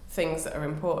about things that are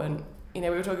important. You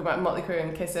know, we were talking about Motley Crue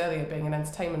and Kiss earlier being an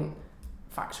entertainment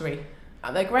factory,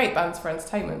 and they're great bands for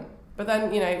entertainment. But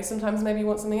then, you know, sometimes maybe you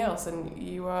want something else, and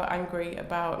you are angry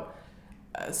about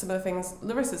some of the things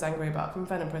Larissa's angry about from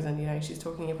Venom Prison. You know, she's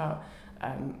talking about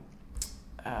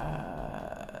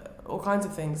all kinds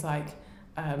of things like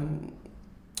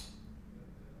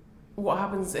what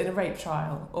happens in a rape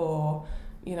trial, or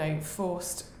you know,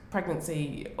 forced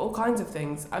pregnancy, all kinds of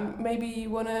things, and maybe you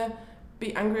want to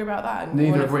be angry about that. And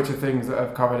neither of which are things that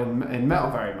are covered in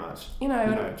metal very much. You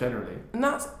know, generally. And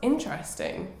that's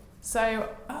interesting. So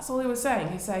that's all he was saying.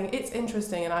 He's saying it's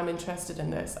interesting, and I'm interested in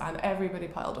this, and everybody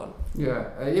piled on. Yeah,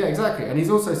 exactly. And he's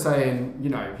also saying, you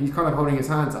know, he's kind of holding his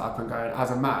hands up and going,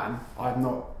 as a man, I've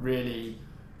not really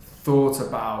thought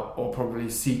about or probably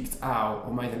seeked out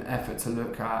or made an effort to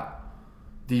look at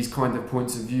these kind of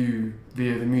points of view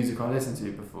via the music I listened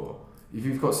to before. If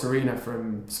you've got Serena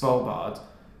from Svalbard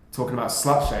talking about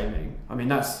slut shaming, I mean,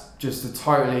 that's just a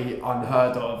totally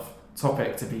unheard of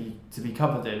topic to be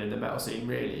covered in the metal scene,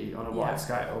 really, on a wide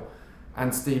scale.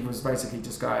 And Steve was basically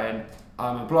just going,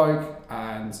 I'm a bloke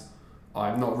and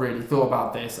I've not really thought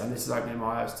about this, and this is opening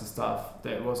my eyes to stuff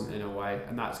that it wasn't in a way,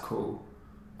 and that's cool.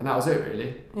 And that was it,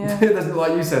 really. Yeah.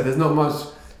 Like you said, there's not much,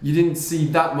 you didn't see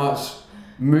that much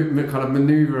kind of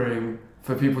manoeuvring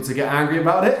for people to get angry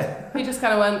about it. He just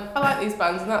kind of went, I like these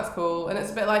bands and that's cool, and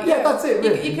it's a bit like, that's it,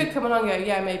 really. You could come along and go,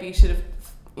 yeah, maybe you should have,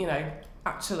 you know,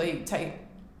 actually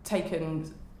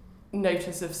taken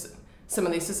notice of some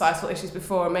of these societal issues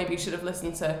before, and maybe you should have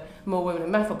listened to more women in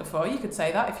metal before. You could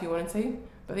say that if you wanted to,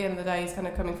 but at the end of the day, he's kind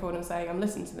of coming forward and saying, I'm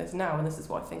listening to this now, and this is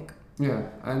what I think. Yeah,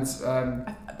 and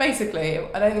basically,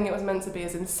 I don't think it was meant to be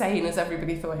as insane as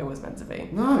everybody thought it was meant to be.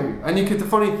 No, and you could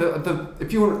define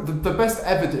if you want the best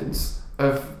evidence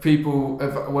of people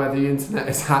of where the internet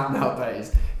is at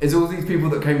nowadays is all these people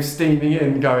that came steaming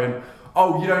in going,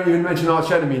 oh, you don't even mention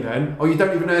Arch Enemy then, or you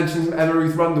don't even mention Emma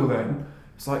Ruth Rundle then.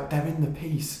 It's like, they're in the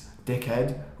piece,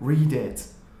 dickhead. Read it.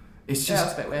 It's just,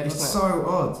 it's a bit weird, it's isn't it? so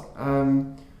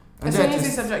odd. It's an easy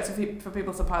subject for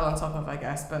people to pile on top of, I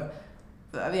guess, but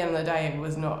at the end of the day, it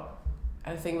was not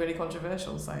anything really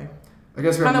controversial, so I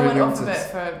guess we kind of really went off of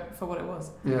it for what it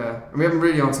was. Yeah, and we haven't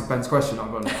really answered Ben's question,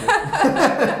 ironically.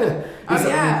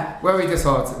 Yeah. Were you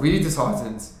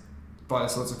disheartened by the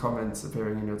sorts of comments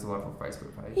appearing in your delightful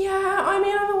Facebook page? Yeah, I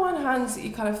mean, on the one hand,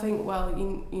 you kind of think, well,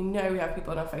 you know we have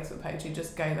people on our Facebook page who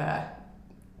just go there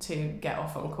to get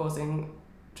off on causing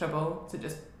trouble, to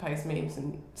just post memes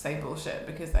and say bullshit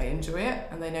because they enjoy it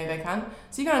and they know they can.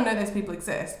 So you kind of know those people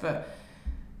exist, but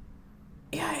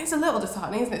yeah, it's a little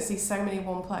disheartening, isn't it, to see so many in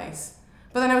one place.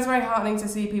 But then it was very heartening to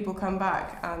see people come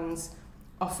back and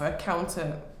offer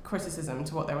counter criticism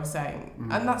to what they were saying.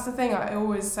 Mm. And that's the thing I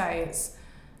always say, it's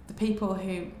the people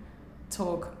who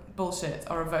talk bullshit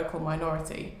are a vocal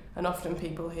minority, and often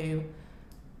people who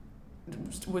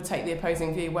would take the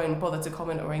opposing view won't bother to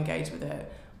comment or engage with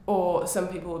it. Or some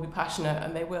people will be passionate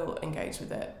and they will engage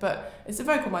with it. But it's a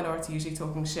vocal minority usually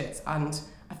talking shit, and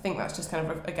I think that's just kind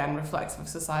of, again, reflective of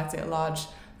society at large.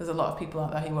 There's a lot of people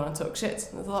out there who want to talk shit,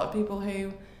 and there's a lot of people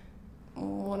who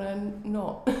want to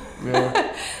not.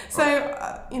 Yeah.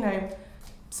 So, you know,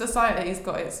 society's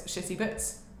got its shitty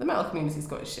bits. The metal community's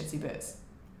got its shitty bits.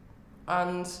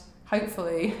 And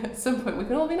hopefully, at some point, we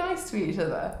can all be nice to each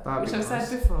other. Which I've said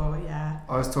before, yeah.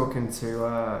 I was talking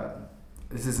to...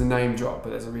 this is a name drop,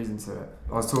 but there's a reason to it.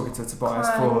 I was talking to Tobias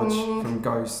Forge from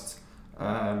Ghost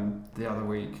the other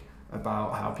week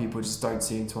about how people just don't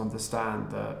seem to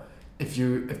understand that if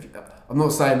I'm not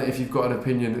saying that if you've got an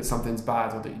opinion that something's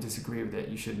bad or that you disagree with it,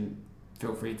 you shouldn't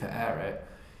feel free to air it,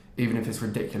 even if it's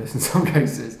ridiculous in some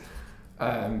cases.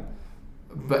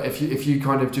 But if you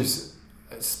kind of just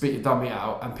spit your dummy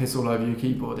out and piss all over your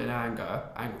keyboard in anger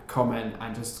and comment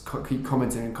and just keep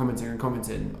commenting and commenting and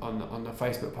commenting on the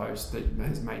Facebook post that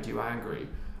has made you angry,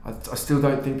 I still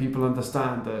don't think people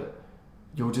understand that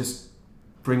you're just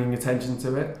bringing attention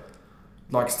to it.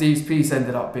 Like, Steve's piece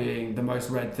ended up being the most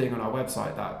read thing on our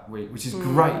website that week, which is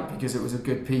great because it was a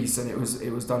good piece and it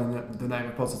was done in the name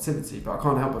of positivity. But I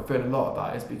can't help but feel a lot of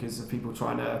that is because of people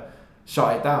trying to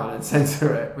shut it down and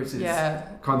censor it, which is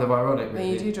kind of ironic, really.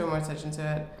 Yeah, you do draw more attention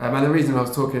to it. And the reason I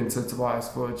was talking to Tobias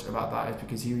Forge about that is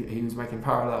because he was making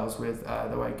parallels with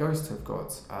the way Ghost have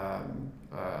got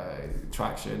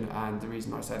traction, and the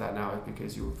reason I say that now is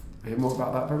because you'll hear more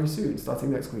about that very soon,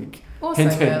 starting next week. Also,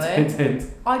 hint, really, hint,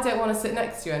 hint. I don't want to sit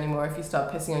next to you anymore if you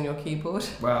start pissing on your keyboard.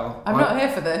 Well, I'm not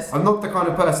here for this. I'm not the kind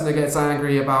of person that gets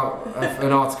angry about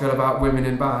an article about women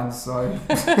in bands, so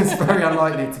it's very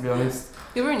unlikely, to be honest.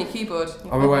 You're ruining your keyboard.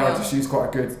 I'm aware I just used quite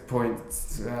a good point,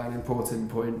 an important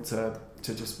point to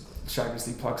just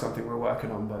shamelessly plug something we're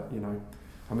working on, but, you know,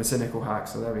 I'm a cynical hack,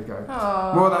 so there we go.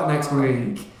 Aww. More of that next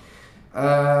week.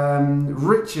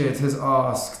 Richard has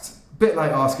asked, bit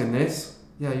late asking this.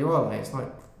 Yeah, you are late. It's like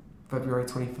February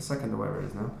 22nd or whatever it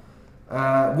is now.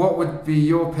 What would be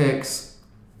your picks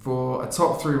for a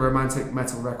top 3 romantic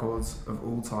metal records of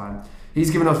all time? He's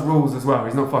given us rules as well.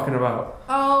 He's not fucking about.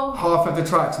 Oh. Half of the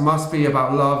tracks must be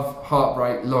about love,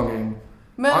 heartbreak, longing.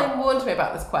 Merlin warned me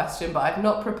about this question, but I've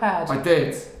not prepared. I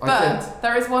did. But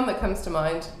there is one that comes to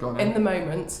mind in the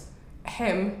moment.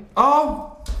 Him.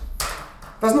 Oh!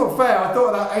 That's not fair. I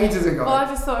thought of that ages ago. Well, I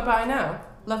just thought about it now.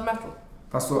 Love metal.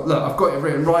 That's what. Look, I've got it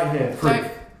written right here.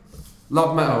 Proof.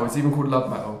 Love metal. It's even called love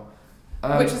metal.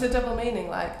 Which is a double meaning,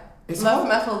 like love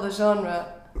metal, the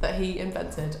genre that he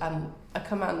invented, and a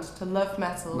command to love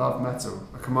metal. Love metal.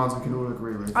 A command we can all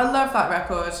agree with. I love that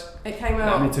record. It came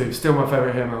out. Yeah, me too. Still my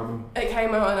favourite Him album. It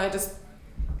came out and I just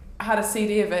had a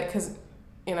CD of it because,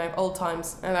 old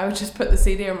times, and I would just put the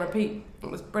CD on repeat. It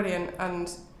was brilliant, and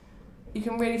you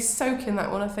can really soak in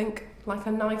that one, I think, like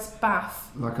a nice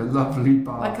bath. Like a lovely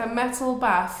bath. Like a metal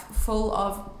bath full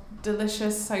of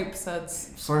delicious soap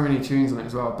suds. So many tunes on it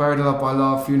as well. Buried Alive by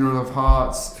Love, Funeral of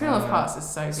Hearts. Funeral of Hearts is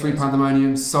so good. Sweet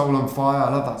Pandemonium, Soul on Fire. I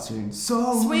love that tune.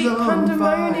 Sweet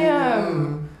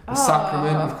Pandemonium. The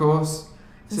Sacrament, of course.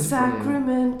 The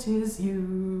Sacrament is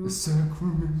you. The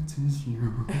Sacrament is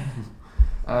you.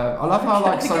 I love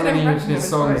how so many of his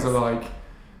songs are like.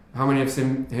 How many of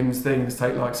his things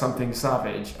take like something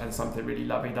savage and something really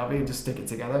lovey-dovey and just stick it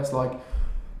together? It's like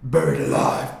Buried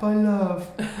Alive by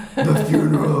Love, The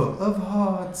Funeral of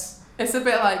Hearts. It's a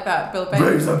bit like that Bill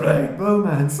Bailey. Razor Blade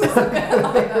Romance. It's a bit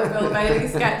like that Bill Bailey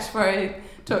sketch where he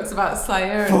talks about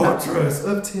Slayer. Fortress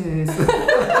of Tears.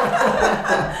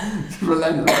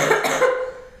 Relentless.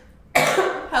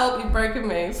 Help, you've broken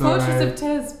me. Sorry. Fortress of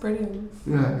Tears, brilliant.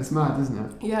 Yeah, it's mad, isn't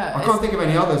it? Yeah. I can't think of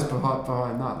any others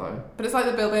behind that though. But it's like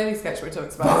the Bill Bailey sketch where he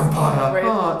talks about Vampire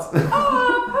Heart.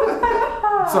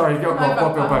 Sorry, go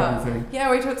on, Bill Bailey thing. Yeah,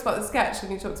 where he talks about the sketch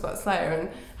and he talks about Slayer and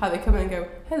how they come in and go,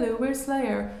 hello, we're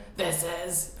Slayer. This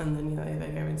is, and then they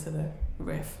go into the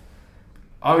riff.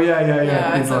 Oh yeah.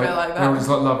 Yeah, it's a bit like that. They're all just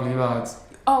like lovely lads.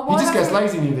 Oh, he just gets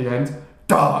lazy near the end.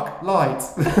 Dark light.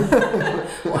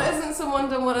 Why hasn't someone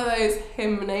done one of those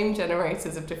hymn name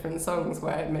generators of different songs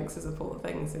where it mixes up all the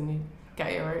things and you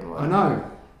get your own one? I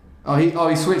know.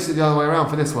 He switched it the other way around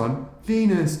for this one.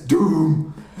 Venus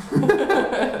Doom.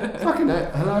 Fucking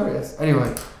hilarious.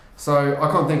 Anyway, so I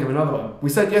can't think of another one. We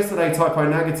said yesterday Typo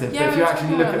Negative, but if you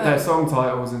actually look at their song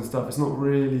titles and stuff, it's not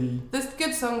really. There's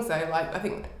good songs though. Like I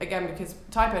think again because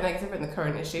Typo Negative in the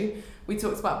current issue, we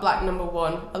talked about Black Number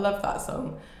One. I love that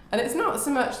song. And it's not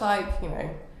so much like,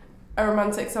 a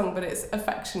romantic song, but it's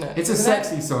affectionate. It's a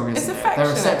sexy song, isn't it? It's affectionate.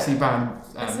 They're a sexy band.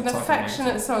 It's an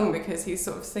affectionate song because he's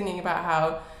sort of singing about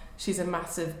how she's a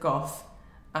massive goth.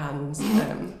 And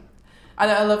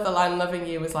I love the line, loving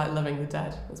you was like loving the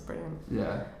dead. That's brilliant.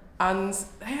 Yeah. And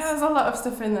there's a lot of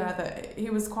stuff in there that he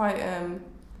was quite,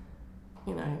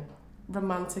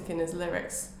 romantic in his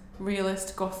lyrics.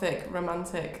 Realist, gothic,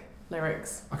 romantic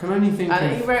lyrics. I can only think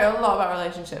and he wrote a lot about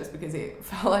relationships because he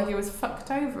felt like he was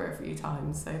fucked over a few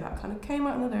times, so that kind of came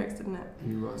out in the lyrics, didn't it?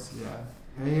 He was, yeah.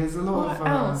 He has a lot of... What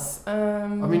else? I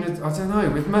mean, I don't know,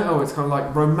 with metal it's kind of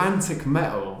like romantic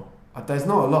metal. There's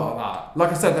not a lot of that.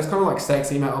 Like I said, there's kind of like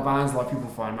sexy metal bands, like people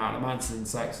find Marilyn Manson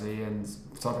sexy and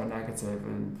Typo Negative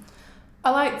and...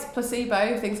 I liked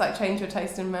Placebo, things like Change Your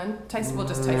Taste in Men. Tasteable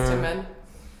Just Taste in Men.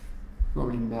 Not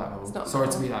really metal. It's not Sorry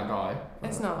metal. to be that guy.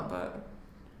 It's not, but...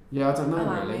 Yeah, I don't know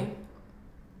really.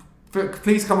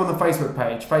 Please come on the Facebook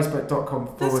page,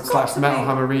 facebook.com/Metal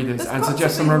Hammer Readers, and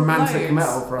suggest some romantic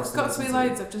metal for us. There's got to be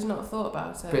loads, I've just not thought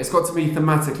about it. But it's got to be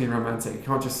thematically romantic, it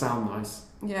can't just sound nice.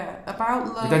 Yeah,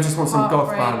 about love. We don't just want some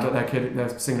goth band that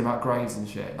they're singing about graves and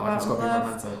shit. Like, it's got to be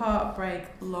romantic. Heartbreak,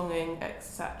 longing,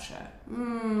 etc.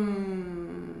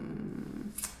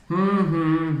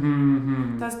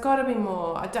 There's got to be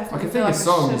more. I definitely feel like I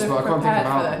should have prepared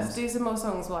for this. Do some more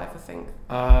songs while I think.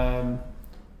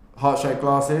 Heart-Shaped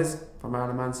Glasses from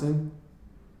Marilyn Manson.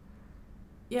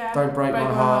 Yeah. Don't break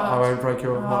my heart, I won't break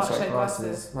your heart-shaped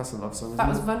glasses. That's a love song. That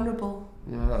was Vulnerable.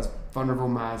 Yeah, that's Vulnerable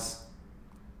Maz.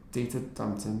 Dieter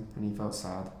dumped him and he felt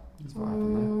sad. That's what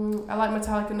happened there. I like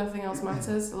Metallica, Nothing Else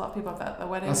Matters. A lot of people have that at their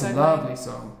weddings. That's a lovely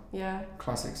song. Yeah.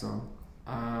 Classic song.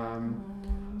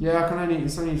 Yeah,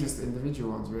 it's only just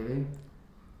individual ones really.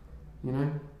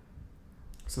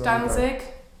 So Danzig.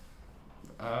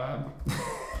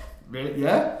 Really?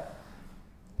 Yeah?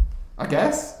 I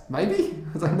guess. Maybe?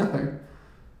 I don't know.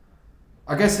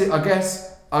 I guess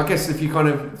if you kind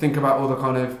of think about all the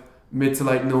kind of mid to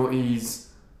late noughties,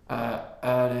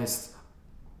 earnest,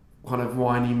 kind of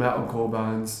whiny metalcore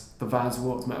bands, the Vans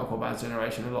Warped metalcore bands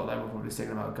generation, a lot of them were probably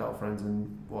singing about girlfriends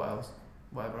and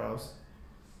whatever else.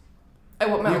 Oh,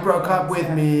 what metalcore? You broke up with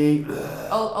me.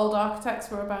 Old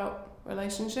Architects were about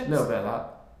relationships. A little bit of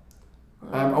that.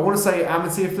 I want to say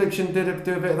Amity Affliction do a bit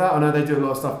of that. I know they do a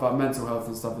lot of stuff about mental health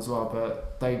and stuff as well,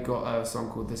 but they got a song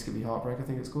called This Could Be Heartbreak, I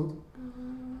think it's called.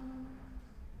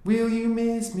 Will you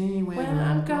miss me when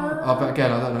I'm gone? Oh, but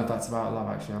again, I don't know if that's about love,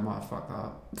 actually. I might have fucked that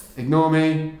up. Ignore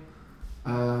me.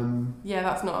 Yeah,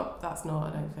 that's not, I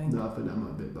don't think. No, I think that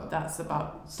might be about... That's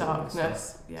about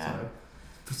darkness, yeah.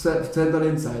 So, pretend I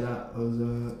didn't say that. I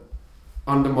was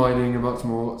undermining a much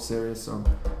more serious song.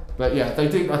 But yeah, they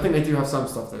do. I think they do have some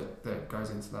stuff that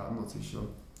goes into that. I'm not too sure.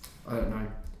 I don't know.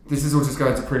 This is all just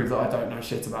going to prove that I don't know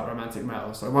shit about romantic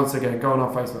metal. So once again, go on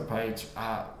our Facebook page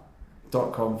at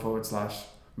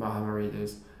 .com/Malhammer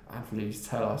Readers and please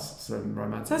tell us some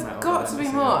romantic metal. There's got to be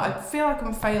more. I feel like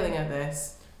I'm failing at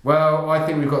this. Well, I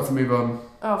think we've got to move on.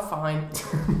 Oh, fine.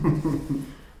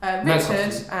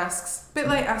 Richard asks, bit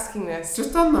late asking this.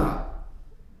 Just done that.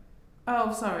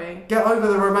 Oh, sorry. Get over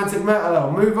the romantic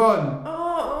metal. Move on.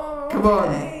 Oh, come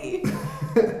okay. On.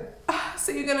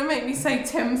 So you're going to make me say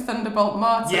Tim Thunderbolt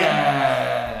Martyr?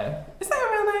 Yeah. Is that a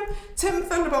real name? Tim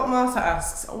Thunderbolt Martyr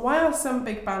asks, why are some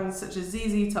big bands such as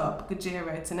ZZ Top,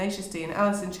 Gojira, Tenacious D and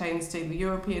Alice in Chains doing the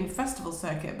European festival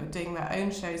circuit but doing their own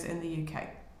shows in the UK?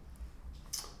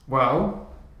 Well,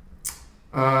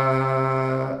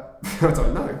 I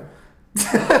don't know.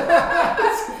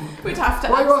 We'd have to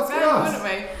Why ask them, wouldn't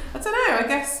we? I don't know, I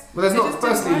guess well, there's it not,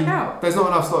 just didn't work out. There's not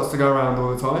enough slots to go around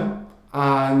all the time,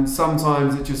 and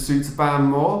sometimes it just suits a band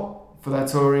more for their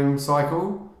touring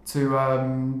cycle to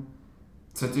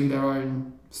do their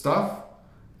own stuff.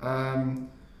 I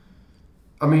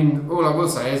mean, all I will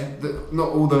say is that not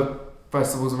all the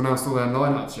festivals have announced all their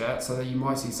lineups yet, so that you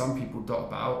might see some people dot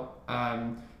about.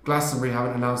 Glastonbury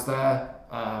haven't announced their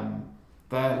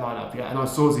lineup yet, and I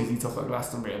saw ZZ Top at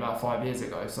Glastonbury about 5 years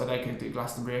ago, so they could do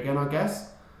Glastonbury again, I guess.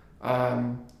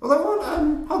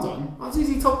 Although, hold on, are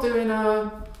ZZ Top doing I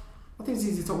think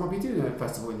ZZ Top might be doing a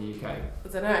festival in the UK. I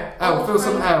don't know. Oh, fill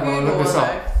some air while I look this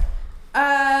up.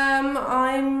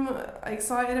 I'm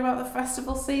excited about the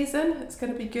festival season. It's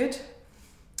going to be good.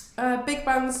 Big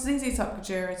bands: ZZ Top,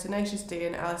 Gojira, Tenacious D,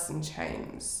 and Alice in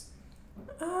Chains.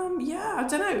 Yeah, I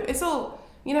don't know. It's all,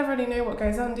 you never really know what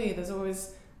goes on, do you? There's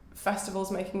always festivals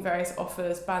making various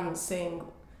offers, bands seeing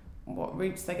what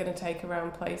routes they're going to take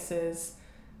around places.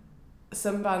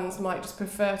 Some bands might just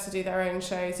prefer to do their own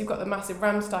shows. You've got the massive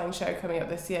Rammstein show coming up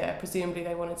this year. Presumably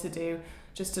they wanted to do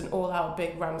just an all-out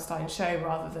big Rammstein show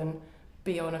rather than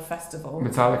be on a festival.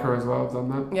 Metallica as well have done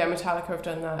that. Yeah, Metallica have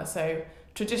done that. So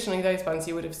traditionally those bands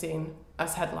you would have seen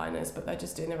as headliners, but they're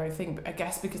just doing their own thing, I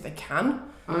guess because they can.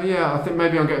 Oh yeah, I think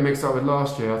maybe I'm getting mixed up with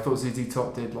last year. I thought ZZ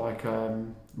Top did like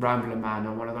Rambler Man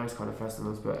on one of those kind of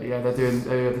festivals, but yeah,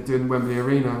 they're doing Wembley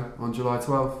Arena on July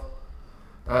 12th.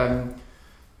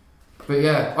 But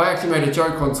yeah, I actually made a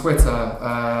joke on Twitter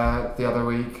the other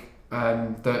week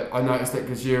that I noticed that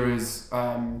Gojira's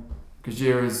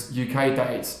UK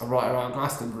dates are right around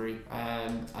Glastonbury,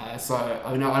 and so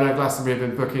I know Glastonbury have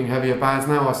been booking heavier bands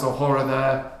now. I saw Horror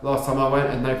there last time I went,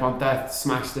 and Napalm Death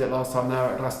smashed it last time they were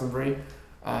at Glastonbury,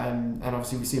 and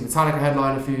obviously we've seen Metallica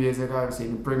headline a few years ago, we've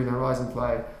seen Bring Me the Horizon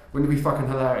play. Wouldn't it be fucking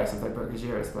hilarious if they booked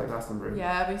Gojira to play Glastonbury?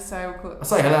 Yeah, it'd be so cool. I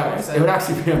say hilarious, it would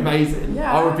actually be amazing.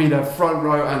 Yeah. I would be there front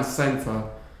row and centre.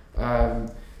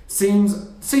 Seems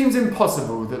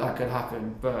impossible that could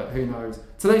happen, but who knows.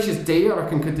 Tenacious D, I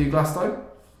reckon, could do Glasto.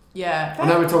 Yeah. I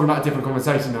know we're talking about a different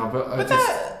conversation now, but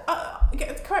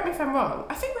correct me if I'm wrong,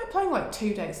 I think they're playing like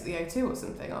 2 days at the O2 or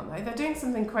something, aren't they? They're doing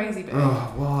something crazy big.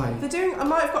 Oh, why? They're doing, I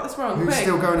might have got this wrong. Who's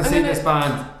still going to see this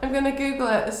band? I'm going to Google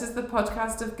it. This is the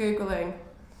podcast of Googling.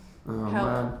 Oh, Help.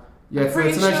 man. Yeah, for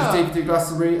Tenacious D could do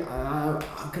Glastonbury.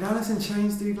 Could Alice in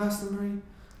Chains do Glastonbury?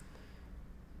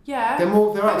 Yeah,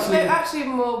 they're actually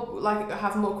more like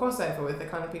have more crossover with the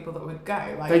kind of people that would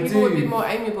go. Like they people do. would be more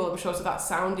amiable, I'm sure, to that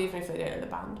sound, even if they don't know the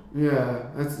band. Yeah,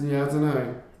 I don't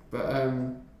know, but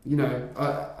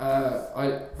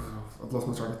I've lost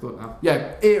my track of thought now.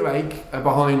 Yeah, earache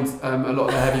behind a lot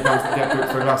of the heavy bands that get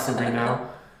booked for Glastonbury now.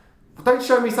 Don't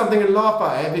show me something and laugh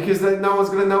at it because then no one's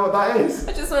going to know what that is.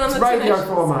 I just went on it's the radio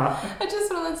format. I just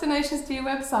went on the Tenacious D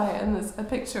website and there's a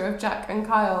picture of Jack and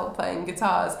Kyle playing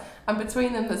guitars, and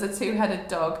between them there's a 2-headed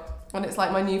dog, and it's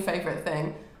like my new favourite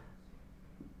thing.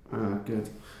 Good.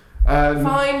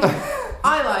 Fine.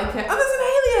 I like it. Oh, there's an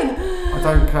alien! I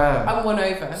don't care. I'm won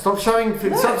over. Stop showing.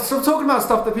 Stop talking about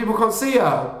stuff that people can't see,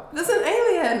 Al. There's an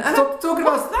alien. Stop talking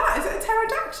about. What's that? Is it a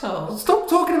pterodactyl? Stop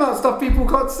talking about stuff people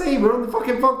can't see. We're on the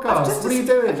fucking podcast. What are you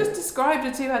doing? I've just described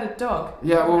a 2-headed dog.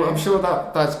 Yeah, well, I'm sure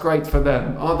that's great for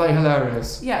them. Aren't they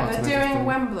hilarious? Yeah, they're doing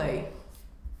Wembley.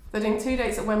 They're doing 2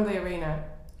 dates at Wembley Arena.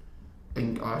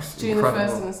 June the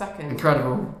 1st and the 2nd.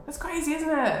 Incredible. That's crazy, isn't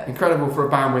it? Incredible for a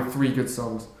band with 3 good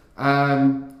songs.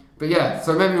 But yeah,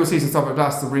 so maybe we'll see some stuff at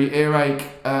Glastonbury. Earache,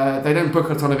 they don't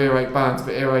book a ton of Earache bands,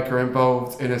 but Earache are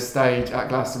involved in a stage at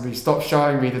Glastonbury. Stop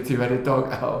showing me the two-headed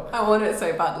dog, Al. I want it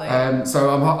so badly. So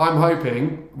I'm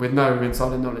hoping, with no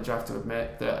insider knowledge I have to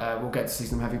admit, that we'll get to see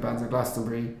some heavy bands at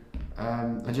Glastonbury.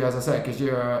 And yeah, as I said, because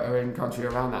you are in country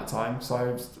around that time,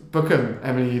 so book them,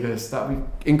 Emily Edis. That'd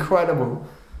be incredible.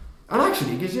 And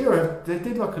actually, Gajira, they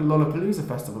did like a Lollapalooza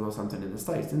festival or something in the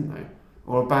States, didn't they?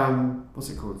 Or a band, what's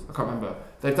it called? I can't remember.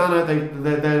 They've done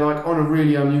it, they're like on a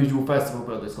really unusual festival,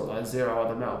 but it's got like 0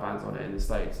 other metal bands on it in the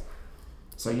States.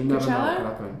 So you never know what could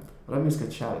happen. I don't think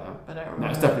it's Coachella. I don't remember. No,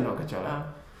 it's definitely not Coachella.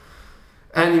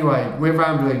 Anyway, we're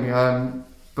rambling.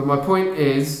 But my point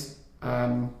is,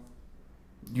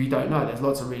 you don't know. There's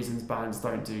lots of reasons bands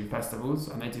don't do festivals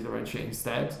and they do their own shit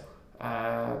instead.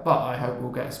 But I hope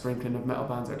we'll get a sprinkling of metal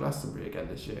bands at Glastonbury again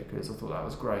this year, because I thought that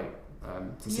was great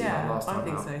to see that last time out.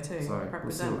 Yeah, I think so too. So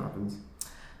we'll see what happens.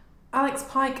 Alex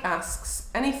Pike asks,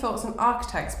 any thoughts on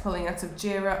Architects pulling out of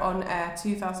JIRA On Air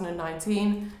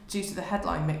 2019 due to the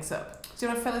headline mix-up? Do you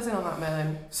want to fill us in on that,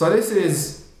 Merlin? So this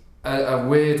is a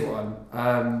weird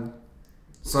one.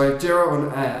 So JIRA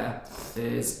On Air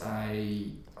is I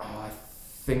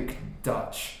think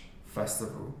Dutch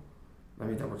festival. Let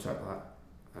me double check that.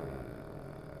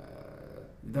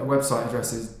 Their website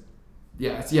address is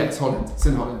it's Holland. It's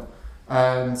in Holland.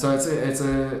 So it's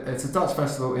a Dutch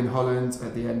festival in Holland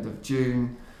at the end of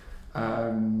June,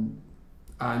 so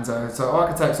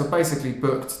Architects are basically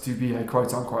booked to be a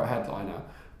quote unquote headliner.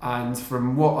 And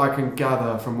from what I can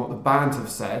gather from what the band have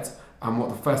said and what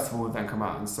the festival have then come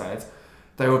out and said,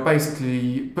 they were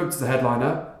basically booked as a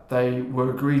headliner. They were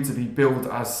agreed to be billed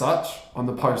as such on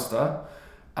the poster.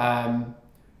 And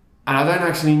I don't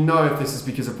actually know if this is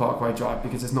because of Parkway Drive,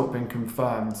 because it's not been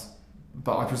confirmed,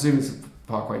 but I presume it's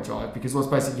Parkway Drive, because what's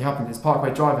basically happened is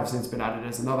Parkway Drive has since been added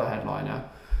as another headliner,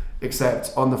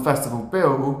 except on the festival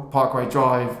bill, Parkway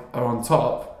Drive are on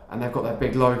top, and they've got their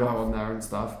big logo on there and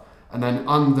stuff. And then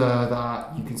under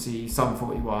that, you can see Sum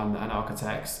 41 and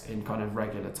Architects in kind of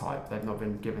regular type. They've not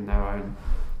been given their own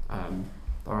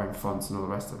fonts and all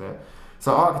the rest of it.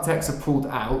 So Architects are pulled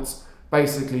out,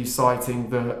 basically citing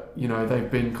that,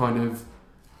 they've been kind of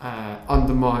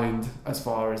undermined as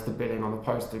far as the billing on the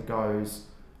poster goes.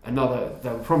 They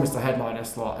were promised a headliner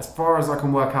slot. As far as I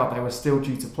can work out, they were still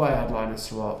due to play a headliner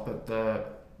slot, but the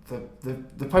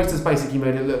posters basically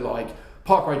made it look like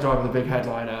Parkway Drive are the big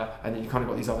headliner, and then you kind of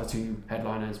got these other two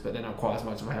headliners, but they're not quite as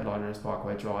much of a headliner as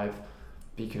Parkway Drive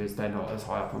because they're not as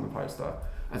high up on the poster.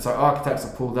 And so Architects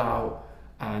are pulled out,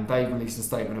 and they released a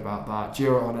statement about that.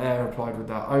 JIRA On Air replied with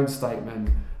their own statement,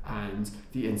 and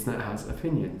the internet has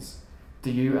opinions.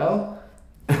 Do you, Elle?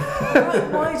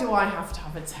 Why do I have to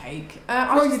have a take?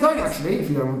 You don't actually, if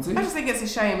you don't want to. I just think it's a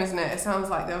shame, isn't it? It sounds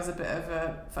like there was a bit of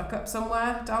a fuck up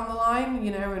somewhere down the line,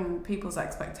 and people's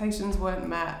expectations weren't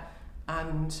met,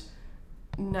 and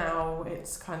now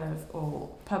it's kind of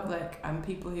all public, and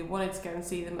people who wanted to go and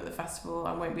see them at the festival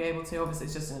and won't be able to. Obviously,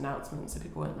 it's just an announcement, so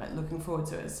people weren't looking forward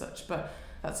to it as such. But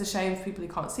that's a shame for people who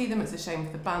can't see them. It's a shame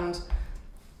for the band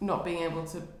not being able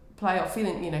to play, or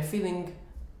feeling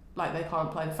like they can't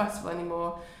play the festival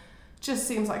anymore. Just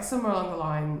seems like somewhere along the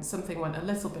line something went a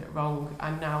little bit wrong,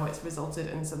 and now it's resulted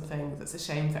in something that's a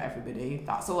shame for everybody.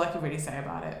 That's all I can really say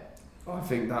about it. I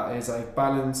think that is a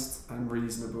balanced and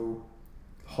reasonable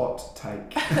hot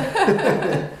take.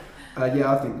 I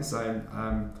think the same.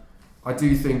 I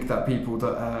do think that people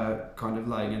that are kind of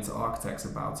laying into Architects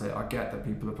about it, I get that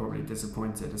people are probably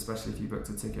disappointed, especially if you booked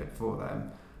a ticket for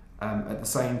them. At the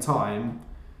same time,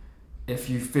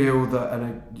 if you feel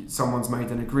that someone's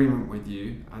made an agreement with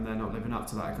you and they're not living up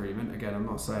to that agreement, again, I'm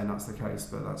not saying that's the case,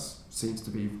 but that seems to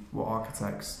be what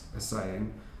Architects are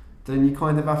saying, then you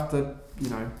kind of have to,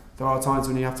 there are times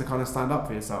when you have to kind of stand up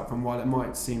for yourself. And while it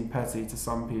might seem petty to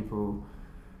some people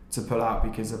to pull out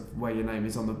because of where your name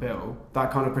is on the bill, that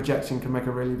kind of projection can make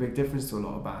a really big difference to a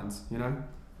lot of bands,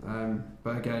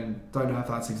 But again, don't know if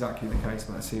that's exactly the case,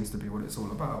 but it seems to be what it's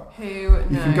all about. Who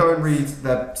knows? You can go and read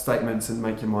their statements and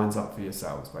make your minds up for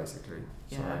yourselves, basically.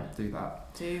 Yeah. So do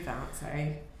that. Do that,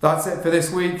 eh? That's it for this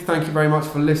week. Thank you very much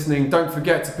for listening. Don't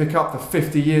forget to pick up the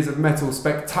 50 Years of Metal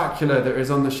Spectacular that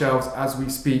is on the shelves as we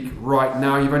speak right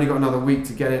now. You've only got another week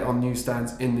to get it on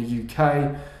newsstands in the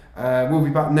UK. We'll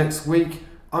be back next week.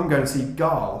 I'm going to see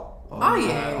Gash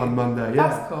on Monday. Yeah.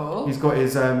 That's cool. He's got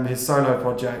his solo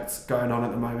project going on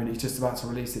at the moment. He's just about to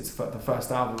release the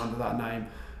first album under that name.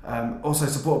 Also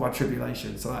supported by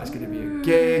Tribulation, so that's going to be a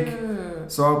gig.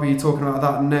 So I'll be talking about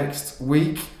that next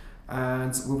week,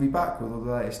 and we'll be back with all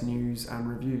the latest news and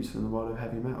reviews from the world of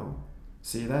heavy metal.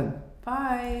 See you then.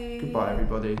 Bye. Goodbye,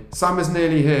 everybody. Summer's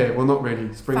nearly here. Well, not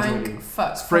really. Spring's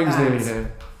nearly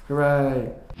here.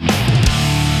 Hooray!